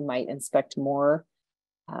system, you might inspect more.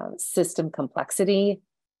 System complexity,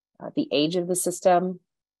 the age of the system,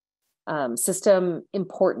 system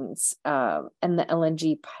importance, and the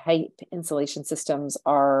LNG pipe insulation systems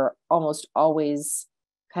are almost always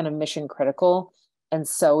kind of mission critical. And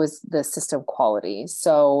so is the system quality.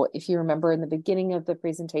 So if you remember in the beginning of the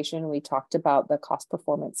presentation, we talked about the cost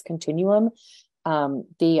performance continuum.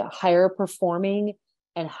 The higher performing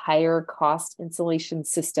and higher cost insulation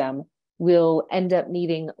system will end up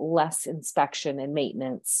needing less inspection and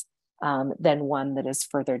maintenance than one that is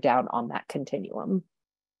further down on that continuum.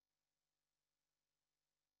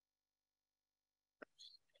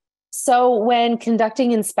 So when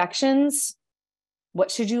conducting inspections, what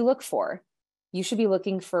should you look for? You should be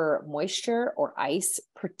looking for moisture or ice,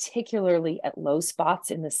 particularly at low spots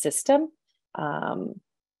in the system,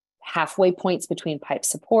 halfway points between pipe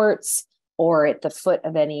supports or at the foot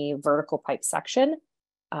of any vertical pipe section.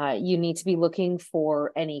 You need to be looking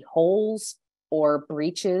for any holes or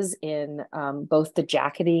breaches in both the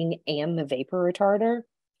jacketing and the vapor retarder.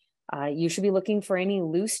 You should be looking for any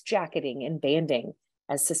loose jacketing and banding.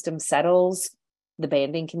 As system settles, the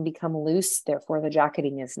banding can become loose, therefore the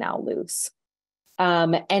jacketing is now loose.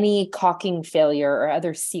 Any caulking failure or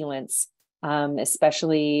other sealants,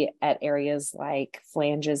 especially at areas like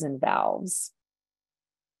flanges and valves.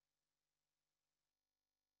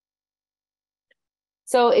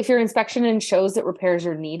 So if your inspection shows that repairs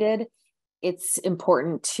are needed, it's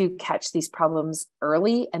important to catch these problems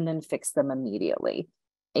early and then fix them immediately.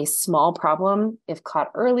 A small problem, if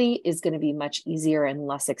caught early, is going to be much easier and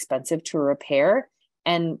less expensive to repair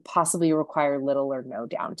and possibly require little or no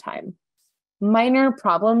downtime. Minor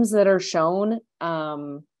problems that are shown,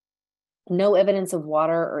 no evidence of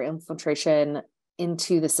water or infiltration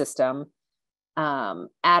into the system,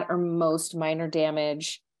 at or most minor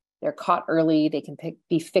damage, they're caught early, they can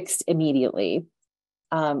be fixed immediately.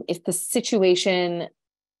 If the situation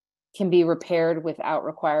can be repaired without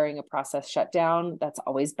requiring a process shutdown, that's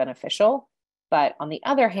always beneficial. But on the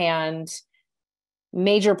other hand,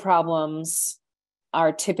 major problems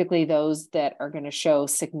are typically those that are going to show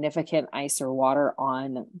significant ice or water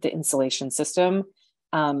on the insulation system.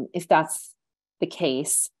 If that's the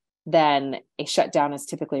case, then a shutdown is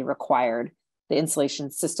typically required. The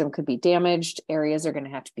insulation system could be damaged. Areas are going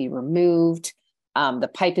to have to be removed. The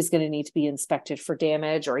pipe is going to need to be inspected for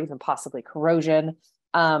damage or even possibly corrosion.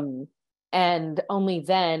 And only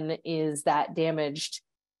then is that damaged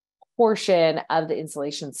portion of the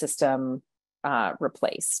insulation system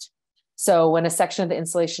replaced. So when a section of the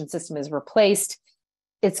insulation system is replaced,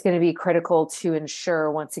 it's going to be critical to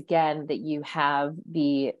ensure, once again, that you have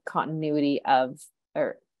the continuity of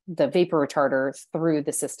or the vapor retarder through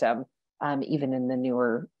the system, even in the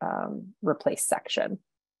newer replaced section.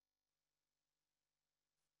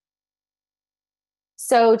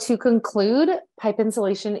 So to conclude, pipe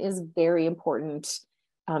insulation is very important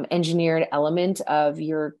engineered element of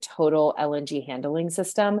your total LNG handling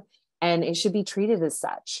system, and it should be treated as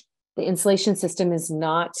such. The insulation system is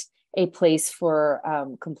not a place for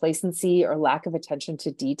complacency or lack of attention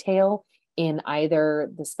to detail in either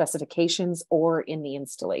the specifications or in the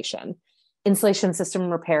installation. Insulation system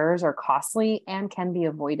repairs are costly and can be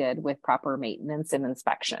avoided with proper maintenance and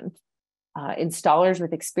inspection. Installers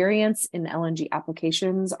with experience in LNG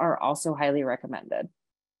applications are also highly recommended.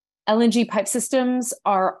 LNG pipe systems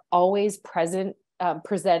are always present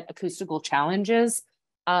acoustical challenges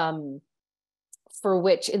for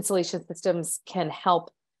which insulation systems can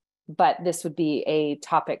help, but this would be a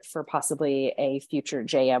topic for possibly a future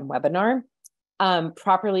JM webinar.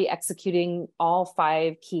 Properly executing all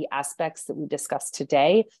 5 key aspects that we discussed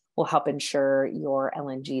today will help ensure your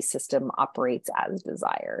LNG system operates as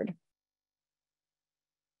desired.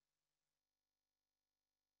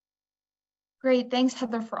 Great, thanks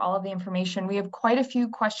Heather for all of the information. We have quite a few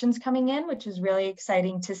questions coming in, which is really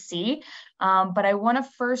exciting to see. But I want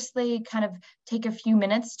to firstly kind of take a few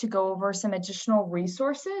minutes to go over some additional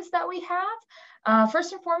resources that we have.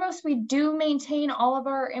 First and foremost, we do maintain all of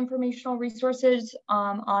our informational resources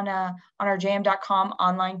on our jm.com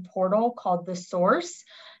online portal called The Source.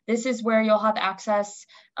 This is where you'll have access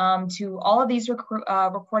to all of these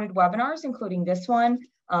recorded webinars, including this one,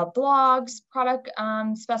 blogs, product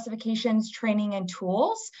specifications, training, and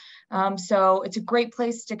tools. So it's a great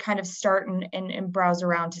place to kind of start and browse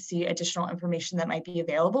around to see additional information that might be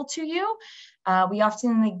available to you. We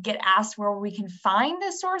often get asked where we can find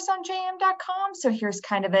this source on jm.com. So here's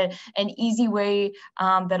kind of an easy way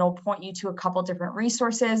that'll point you to a couple different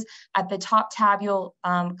resources. At the top tab, you'll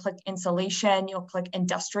click insulation, you'll click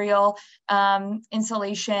industrial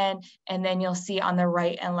insulation, and then you'll see on the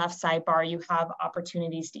right and left sidebar, you have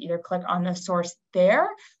opportunities to either click on the source there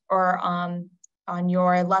or on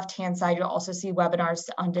your left-hand side, you'll also see webinars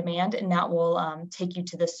on demand, and that will take you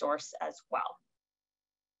to the source as well.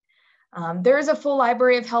 There is a full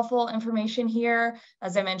library of helpful information here.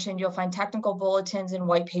 As I mentioned, you'll find technical bulletins and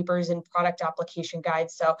white papers and product application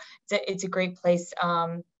guides. So it's a great place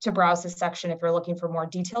to browse this section if you're looking for more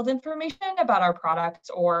detailed information about our products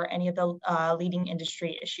or any of the leading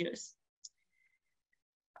industry issues.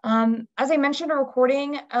 As I mentioned, a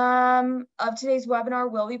recording of today's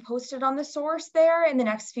webinar will be posted on the source there in the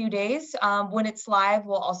next few days. When it's live,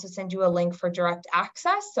 we'll also send you a link for direct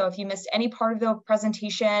access. So if you missed any part of the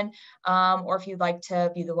presentation, or if you'd like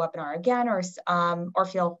to view the webinar again, or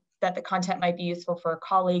feel that the content might be useful for a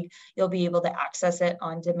colleague, you'll be able to access it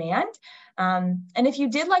on demand. And if you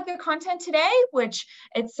did like the content today, which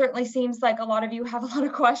it certainly seems like a lot of you have a lot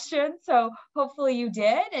of questions, so hopefully you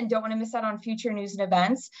did and don't want to miss out on future news and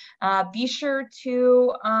events, be sure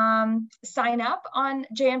to sign up on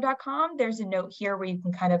jm.com. There's a note here where you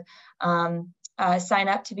can kind of sign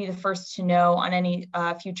up to be the first to know on any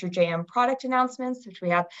future JM product announcements, which we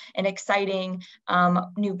have an exciting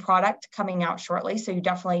new product coming out shortly. So you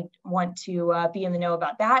definitely want to be in the know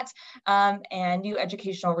about that and new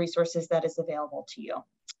educational resources that is available to you.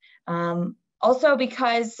 Also,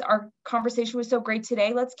 because our conversation was so great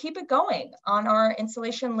today, let's keep it going. On our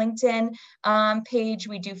Installation LinkedIn page,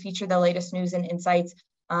 we do feature the latest news and insights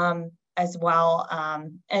as well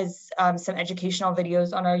as some educational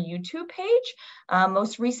videos on our YouTube page.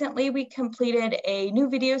 Most recently, we completed a new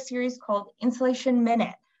video series called Insulation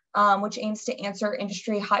Minute, which aims to answer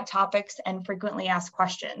industry hot topics and frequently asked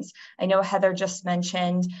questions. I know Heather just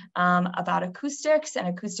mentioned about acoustics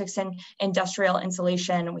and industrial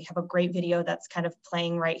insulation. We have a great video that's kind of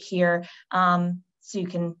playing right here. So you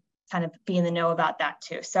can kind of be in the know about that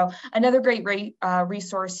too. So another great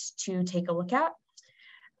resource to take a look at.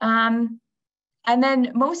 And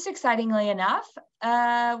then most excitingly enough,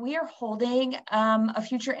 we are holding a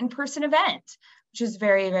future in-person event, which is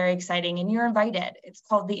very, very exciting, and you're invited. It's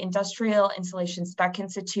called the Industrial Installation Spec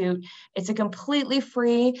Institute. It's a completely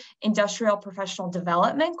free industrial professional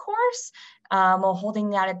development course. We're holding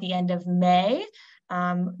that at the end of May.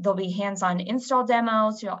 There'll be hands-on install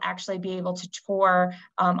demos. You'll actually be able to tour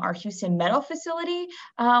our Houston metal facility,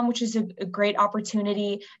 which is a great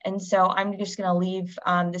opportunity. And so I'm just going to leave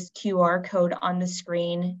this QR code on the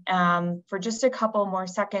screen for just a couple more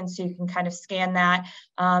seconds so you can kind of scan that.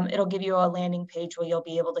 It'll give you a landing page where you'll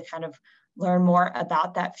be able to kind of learn more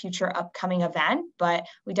about that future upcoming event, but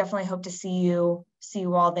we definitely hope to see you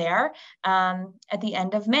all there at the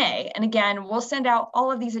end of May. And again, we'll send out all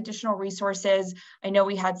of these additional resources. I know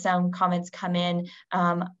we had some comments come in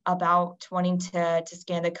about wanting to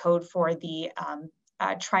scan the code for the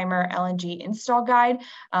Trimer LNG install guide.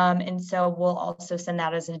 And so we'll also send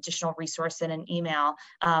that as an additional resource in an email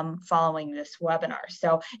following this webinar.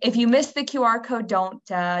 So if you missed the QR code, don't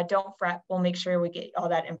fret. We'll make sure we get all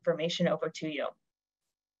that information over to you.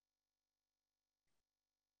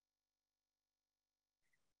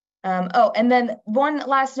 Oh, and then one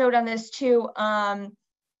last note on this too.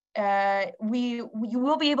 You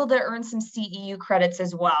will be able to earn some CEU credits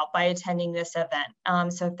as well by attending this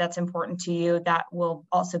event. So if that's important to you, that will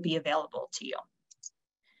also be available to you.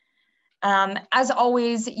 As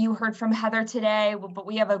always, you heard from Heather today, but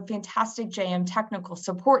we have a fantastic JM technical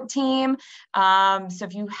support team. So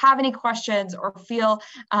if you have any questions or feel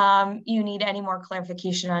you need any more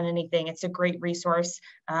clarification on anything, it's a great resource.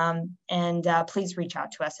 And please reach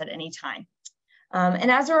out to us at any time.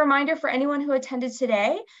 And as a reminder for anyone who attended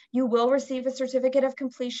today, you will receive a certificate of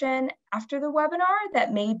completion after the webinar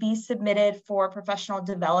that may be submitted for professional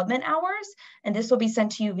development hours. And this will be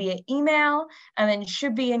sent to you via email and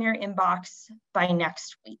should be in your inbox by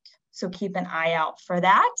next week. So keep an eye out for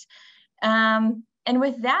that. And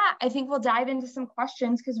with that, I think we'll dive into some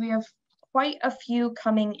questions because we have quite a few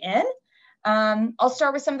coming in. I'll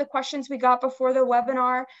start with some of the questions we got before the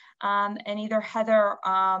webinar, and either Heather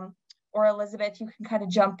or Elizabeth, you can kind of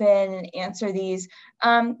jump in and answer these.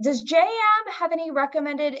 Does JM have any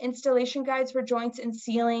recommended installation guides for joints and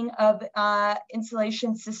sealing of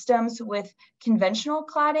insulation systems with conventional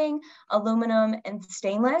cladding, aluminum, and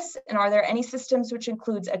stainless? And are there any systems which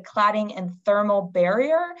includes a cladding and thermal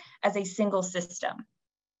barrier as a single system?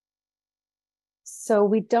 So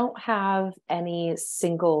we don't have any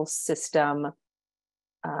single system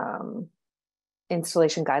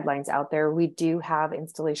installation guidelines out there. We do have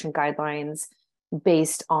installation guidelines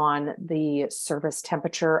based on the service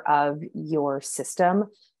temperature of your system.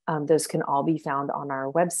 Those can all be found on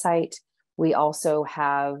our website. We also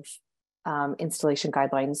have installation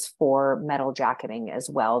guidelines for metal jacketing as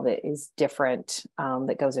well that is different,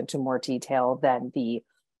 that goes into more detail than the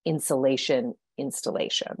insulation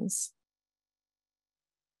installations.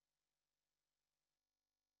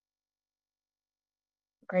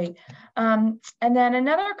 Great. And then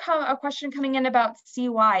another question coming in about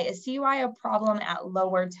CUI. Is CUI a problem at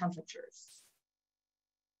lower temperatures?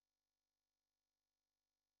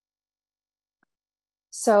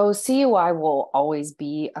 So CUI will always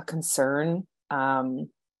be a concern. And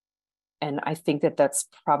I think that that's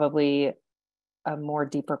probably a more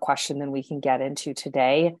deeper question than we can get into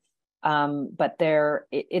today. But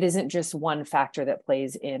it isn't just one factor that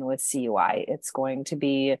plays in with CUI. It's going to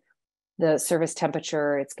be the service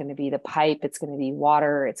temperature, it's going to be the pipe, it's going to be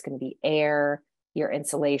water, it's going to be air, your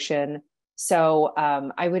insulation. So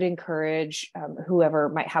I would encourage whoever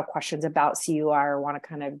might have questions about CUI or want to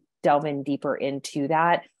kind of delve in deeper into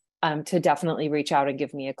that, to definitely reach out and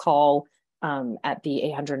give me a call at the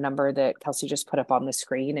 800 number that Kelsey just put up on the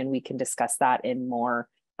screen, and we can discuss that in more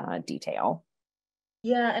detail.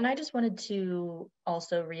 Yeah, and I just wanted to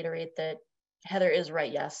also reiterate that Heather is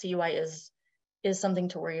right. Yeah, CUI is something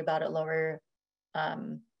to worry about at lower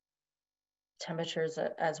temperatures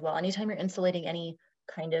as well. Anytime you're insulating any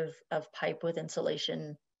kind of pipe with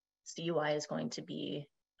insulation, CUI is going to be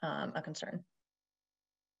a concern.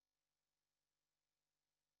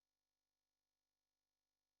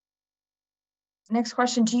 Next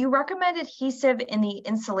question, do you recommend adhesive in the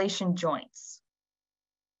insulation joints?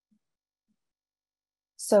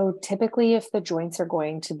 So typically if the joints are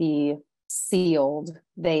going to be sealed,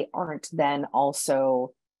 they aren't then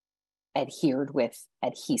also adhered with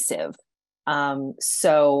adhesive.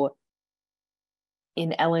 So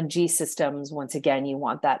in LNG systems, once again, you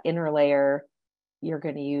want that inner layer. You're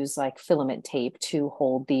going to use like filament tape to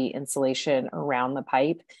hold the insulation around the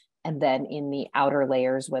pipe. And then in the outer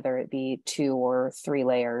layers, whether it be 2 or 3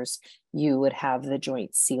 layers, you would have the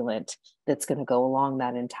joint sealant that's going to go along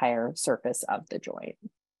that entire surface of the joint.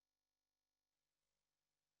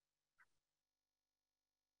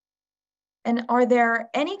 And are there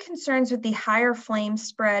any concerns with the higher flame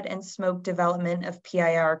spread and smoke development of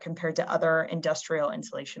PIR compared to other industrial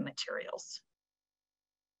insulation materials?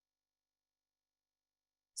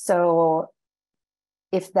 So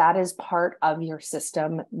if that is part of your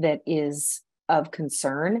system that is of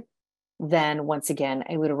concern, then once again,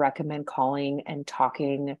 I would recommend calling and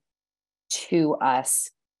talking to us.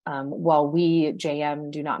 While we,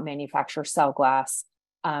 JM, do not manufacture cell glass,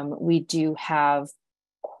 we do have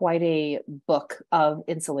quite a book of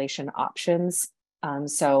insulation options.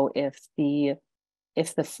 So if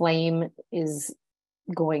the flame is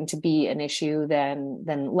going to be an issue, then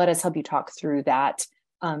let us help you talk through that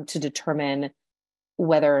to determine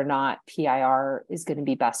whether or not PIR is going to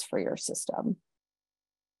be best for your system.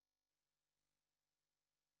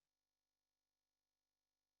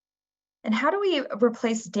 And how do we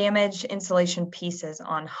replace damaged insulation pieces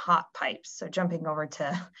on hot pipes? So jumping over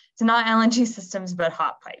to not LNG systems, but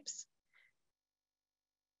hot pipes.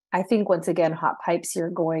 I think once again, hot pipes, you're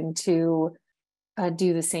going to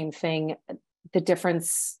do the same thing. The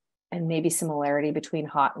difference and maybe similarity between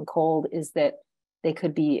hot and cold is that they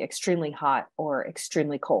could be extremely hot or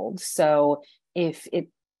extremely cold. So if it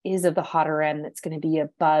is of the hotter end, that's going to be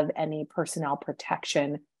above any personnel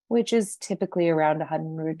protection, which is typically around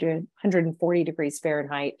 140 degrees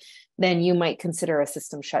Fahrenheit, then you might consider a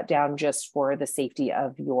system shutdown just for the safety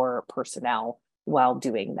of your personnel while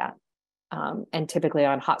doing that. And typically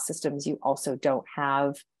on hot systems, you also don't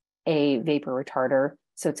have a vapor retarder.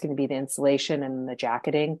 So it's going to be the insulation and the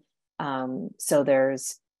jacketing. So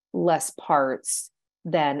there's less parts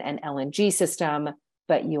than an LNG system,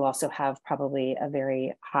 but you also have probably a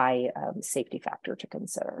very high safety factor to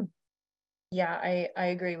consider. Yeah, I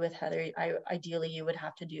agree with Heather. Ideally, you would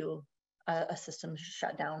have to do a system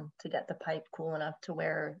shutdown to get the pipe cool enough to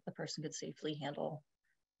where the person could safely handle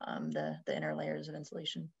the inner layers of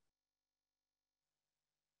insulation.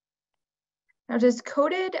 Now, does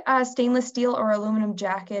coated stainless steel or aluminum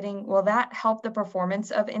jacketing, will that help the performance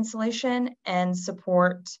of insulation and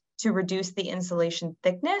support to reduce the insulation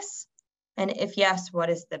thickness? And if yes, what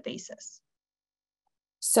is the basis?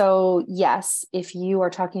 So yes, if you are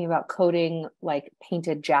talking about coating like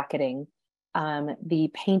painted jacketing, the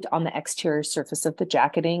paint on the exterior surface of the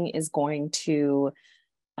jacketing is going to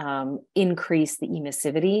increase the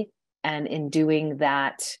emissivity. And in doing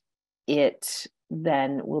that, it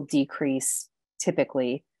then will decrease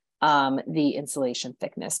typically the insulation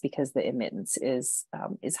thickness because the emittance is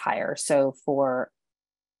higher. So for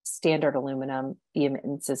standard aluminum, the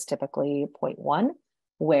emittance is typically 0.1.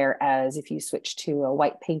 Whereas if you switch to a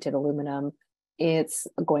white painted aluminum, it's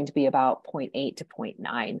going to be about 0.8 to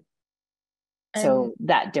 0.9. So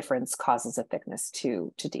that difference causes a thickness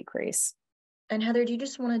to decrease. And Heather, do you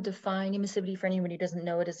just want to define emissivity for anyone who doesn't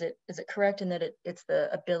know it? Is it correct in that it's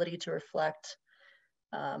the ability to reflect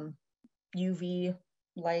UV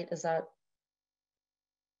light? Can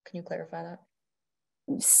you clarify that?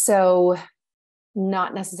 So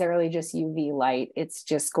not necessarily just UV light. It's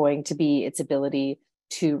just going to be its ability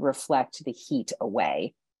to reflect the heat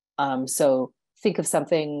away. So think of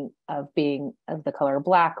something of being of the color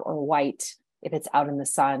black or white. If it's out in the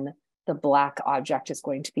sun, the black object is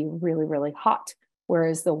going to be really, really hot,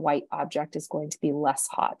 whereas the white object is going to be less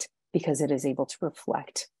hot because it is able to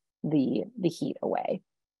reflect the heat away.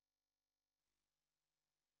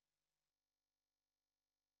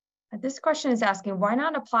 This question is asking, why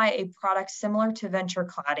not apply a product similar to venture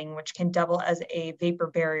cladding, which can double as a vapor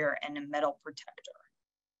barrier and a metal protector?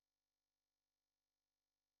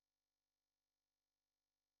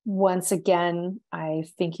 Once again, I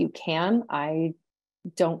think you can. I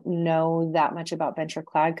don't know that much about venture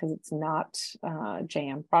clad because it's not a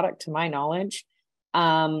JM product to my knowledge.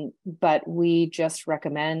 But we just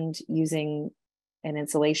recommend using an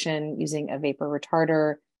insulation, using a vapor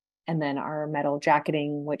retarder, and then our metal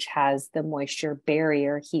jacketing, which has the moisture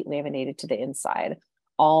barrier heat laminated to the inside.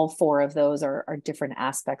 All 4 of those are different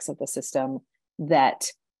aspects of the system that,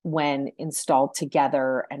 when installed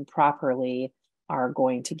together and properly, are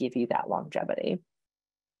going to give you that longevity.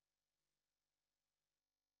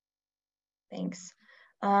 Thanks.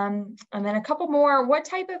 And then a couple more. What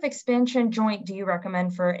type of expansion joint do you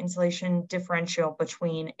recommend for insulation differential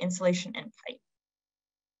between insulation and pipe?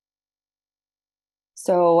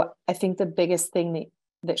 So I think the biggest thing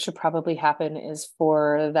that should probably happen is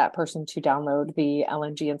for that person to download the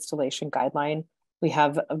LNG installation guideline. We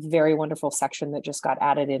have a very wonderful section that just got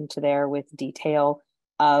added into there with detail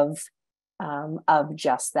of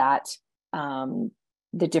just that.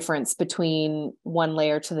 The difference between one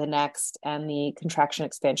layer to the next and the contraction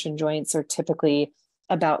expansion joints are typically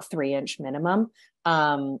about 3-inch minimum.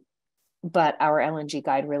 But our LNG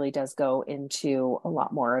guide really does go into a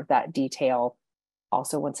lot more of that detail.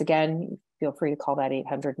 Also, once again, feel free to call that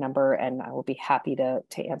 800 number and I will be happy to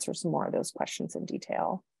answer some more of those questions in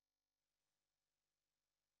detail.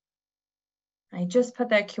 I just put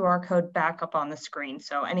that QR code back up on the screen.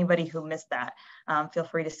 So anybody who missed that, feel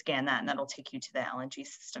free to scan that and that'll take you to the LNG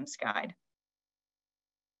systems guide.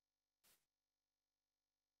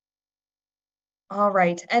 All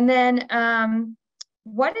right, and then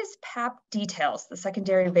what is PAP details, the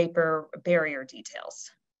secondary vapor barrier details?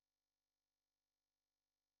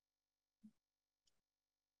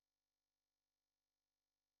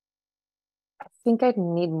 I think I'd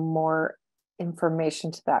need more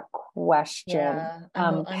information to that question. Yeah,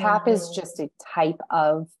 PAP is just a type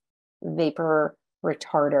of vapor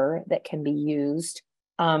retarder that can be used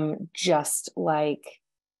just like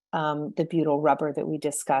the butyl rubber that we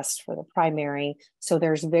discussed for the primary. So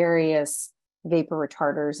there's various vapor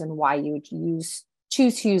retarders, and why you would choose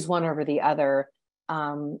to use one over the other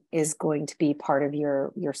is going to be part of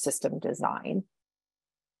your system design.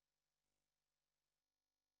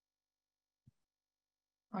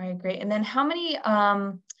 All right, great. And then how many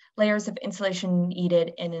layers of insulation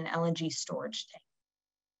needed in an LNG storage tank?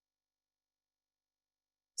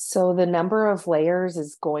 So the number of layers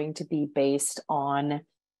is going to be based on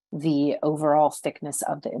the overall thickness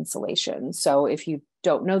of the insulation. So if you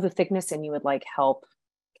don't know the thickness and you would like help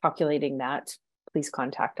calculating that, please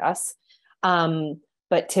contact us.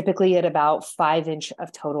 But typically at about 5-inch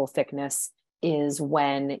of total thickness is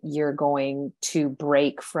when you're going to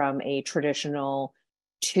break from a traditional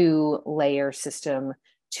 2-layer system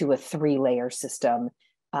to a 3-layer system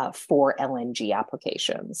for LNG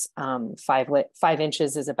applications. 5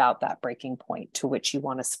 inches is about that breaking point to which you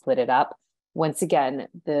want to split it up. Once again,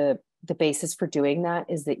 the basis for doing that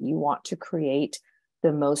is that you want to create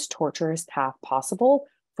the most tortuous path possible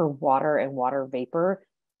for water and water vapor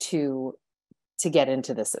to get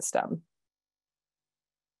into the system.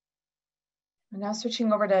 Now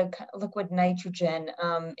switching over to liquid nitrogen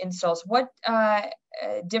installs, what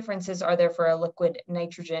differences are there for a liquid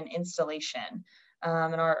nitrogen installation?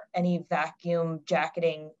 And are any vacuum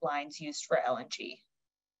jacketing lines used for LNG?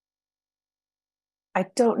 I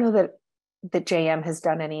don't know that JM has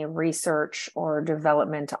done any research or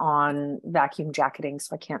development on vacuum jacketing,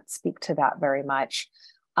 so I can't speak to that very much.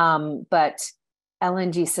 But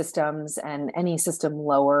LNG systems and any system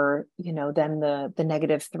lower, than the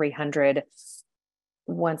negative 300,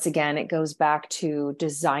 once again, it goes back to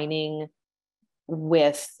designing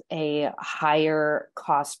with a higher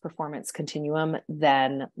cost performance continuum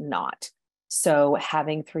than not. So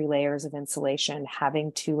having 3 layers of insulation,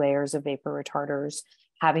 having 2 layers of vapor retarders,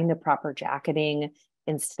 having the proper jacketing,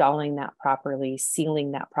 installing that properly,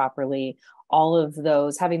 sealing that properly, all of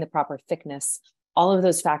those, having the proper thickness, all of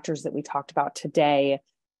those factors that we talked about today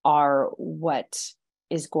are what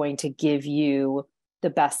is going to give you the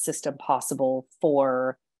best system possible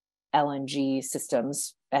for LNG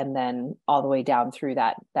systems, and then all the way down through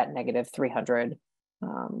that negative 300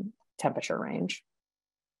 temperature range.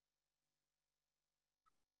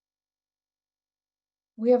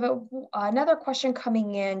 We have another question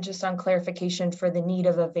coming in just on clarification for the need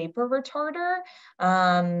of a vapor retarder,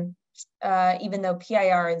 even though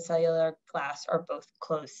PIR and cellular glass are both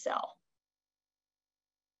closed cell.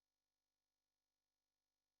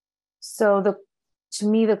 So to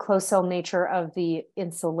me, the closed cell nature of the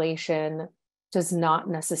insulation does not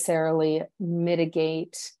necessarily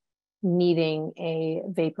mitigate needing a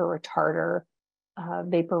vapor retarder.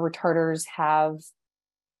 Vapor retarders have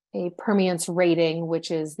a permeance rating,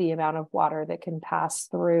 which is the amount of water that can pass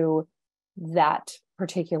through that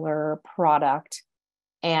particular product.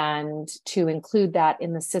 And to include that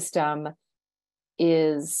in the system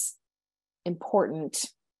is important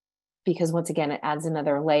because, once again, it adds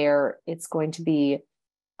another layer. It's going to be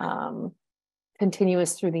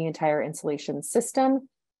continuous through the entire insulation system.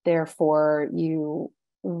 Therefore,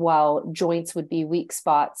 while joints would be weak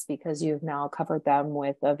spots because you've now covered them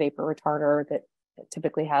with a vapor retarder that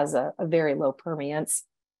typically has a very low permeance,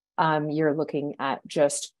 you're looking at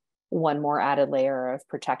just one more added layer of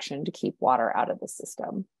protection to keep water out of the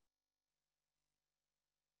system.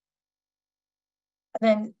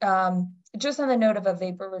 And then just on the note of a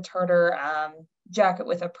vapor retarder jacket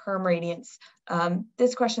with a perm radiance,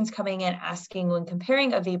 this question's coming in asking, when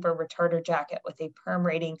comparing a vapor retarder jacket with a perm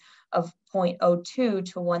rating of 0.02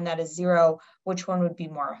 to one that is 0, which one would be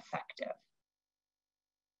more effective?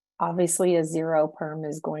 Obviously, a zero perm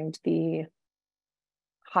is going to be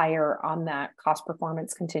higher on that cost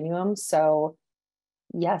performance continuum. So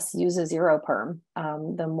yes, use a zero perm.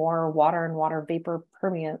 The more water and water vapor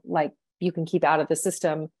permeate like you can keep out of the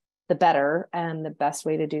system, the better. And the best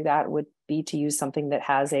way to do that would be to use something that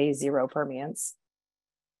has a zero permeance.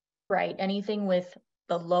 Right. Anything with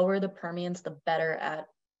the lower the permeance, the better at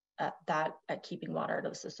keeping water out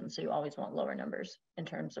of the system. So you always want lower numbers in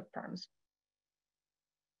terms of perms.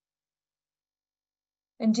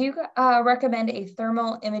 And do you recommend a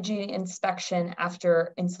thermal imaging inspection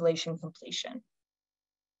after installation completion?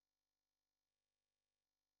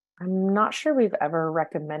 I'm not sure we've ever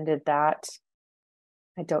recommended that.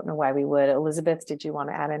 I don't know why we would. Elizabeth, did you want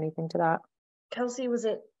to add anything to that? Kelsey,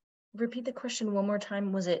 repeat the question one more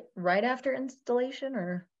time. Was it right after installation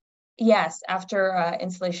or? Yes, after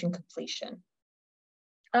installation completion.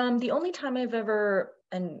 The only time I've ever,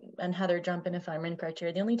 and Heather, jump in if I'm incorrect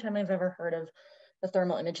here, the only time I've ever heard of the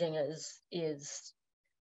thermal imaging is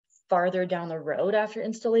farther down the road after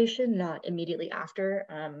installation, not immediately after.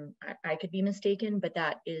 I could be mistaken, but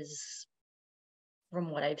that is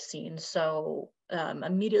from what I've seen. So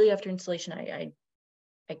immediately after installation, I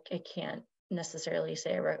can't necessarily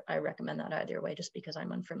say I recommend that either way, just because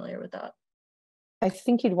I'm unfamiliar with that. I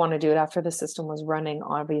think you'd want to do it after the system was running,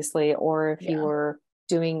 obviously, or if you were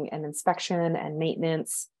doing an inspection and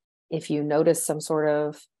maintenance, if you notice some sort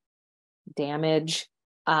of damage.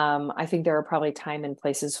 I think there are probably time and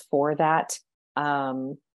places for that.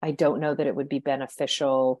 I don't know that it would be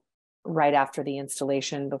beneficial right after the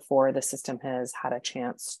installation before the system has had a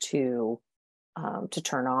chance to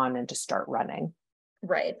turn on and to start running.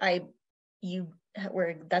 Right. That's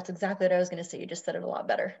exactly what I was going to say. You just said it a lot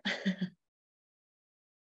better.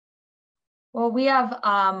 Well, we have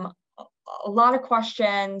a lot of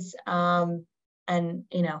questions, and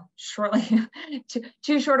shortly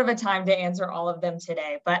too short of a time to answer all of them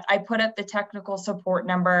today, but I put up the technical support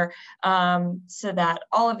number so that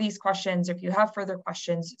all of these questions, if you have further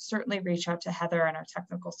questions, certainly reach out to Heather and our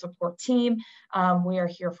technical support team. We are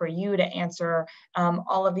here for you to answer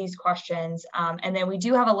all of these questions. And then we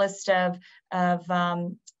do have a list of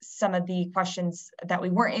some of the questions that we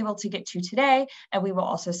weren't able to get to today, and we will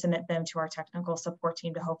also submit them to our technical support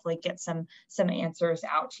team to hopefully get some answers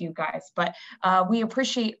out to you guys. But we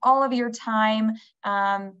appreciate all of your time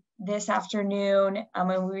this afternoon, and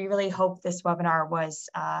we really hope this webinar was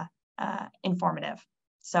informative.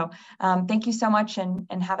 So thank you so much,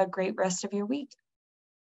 and have a great rest of your week.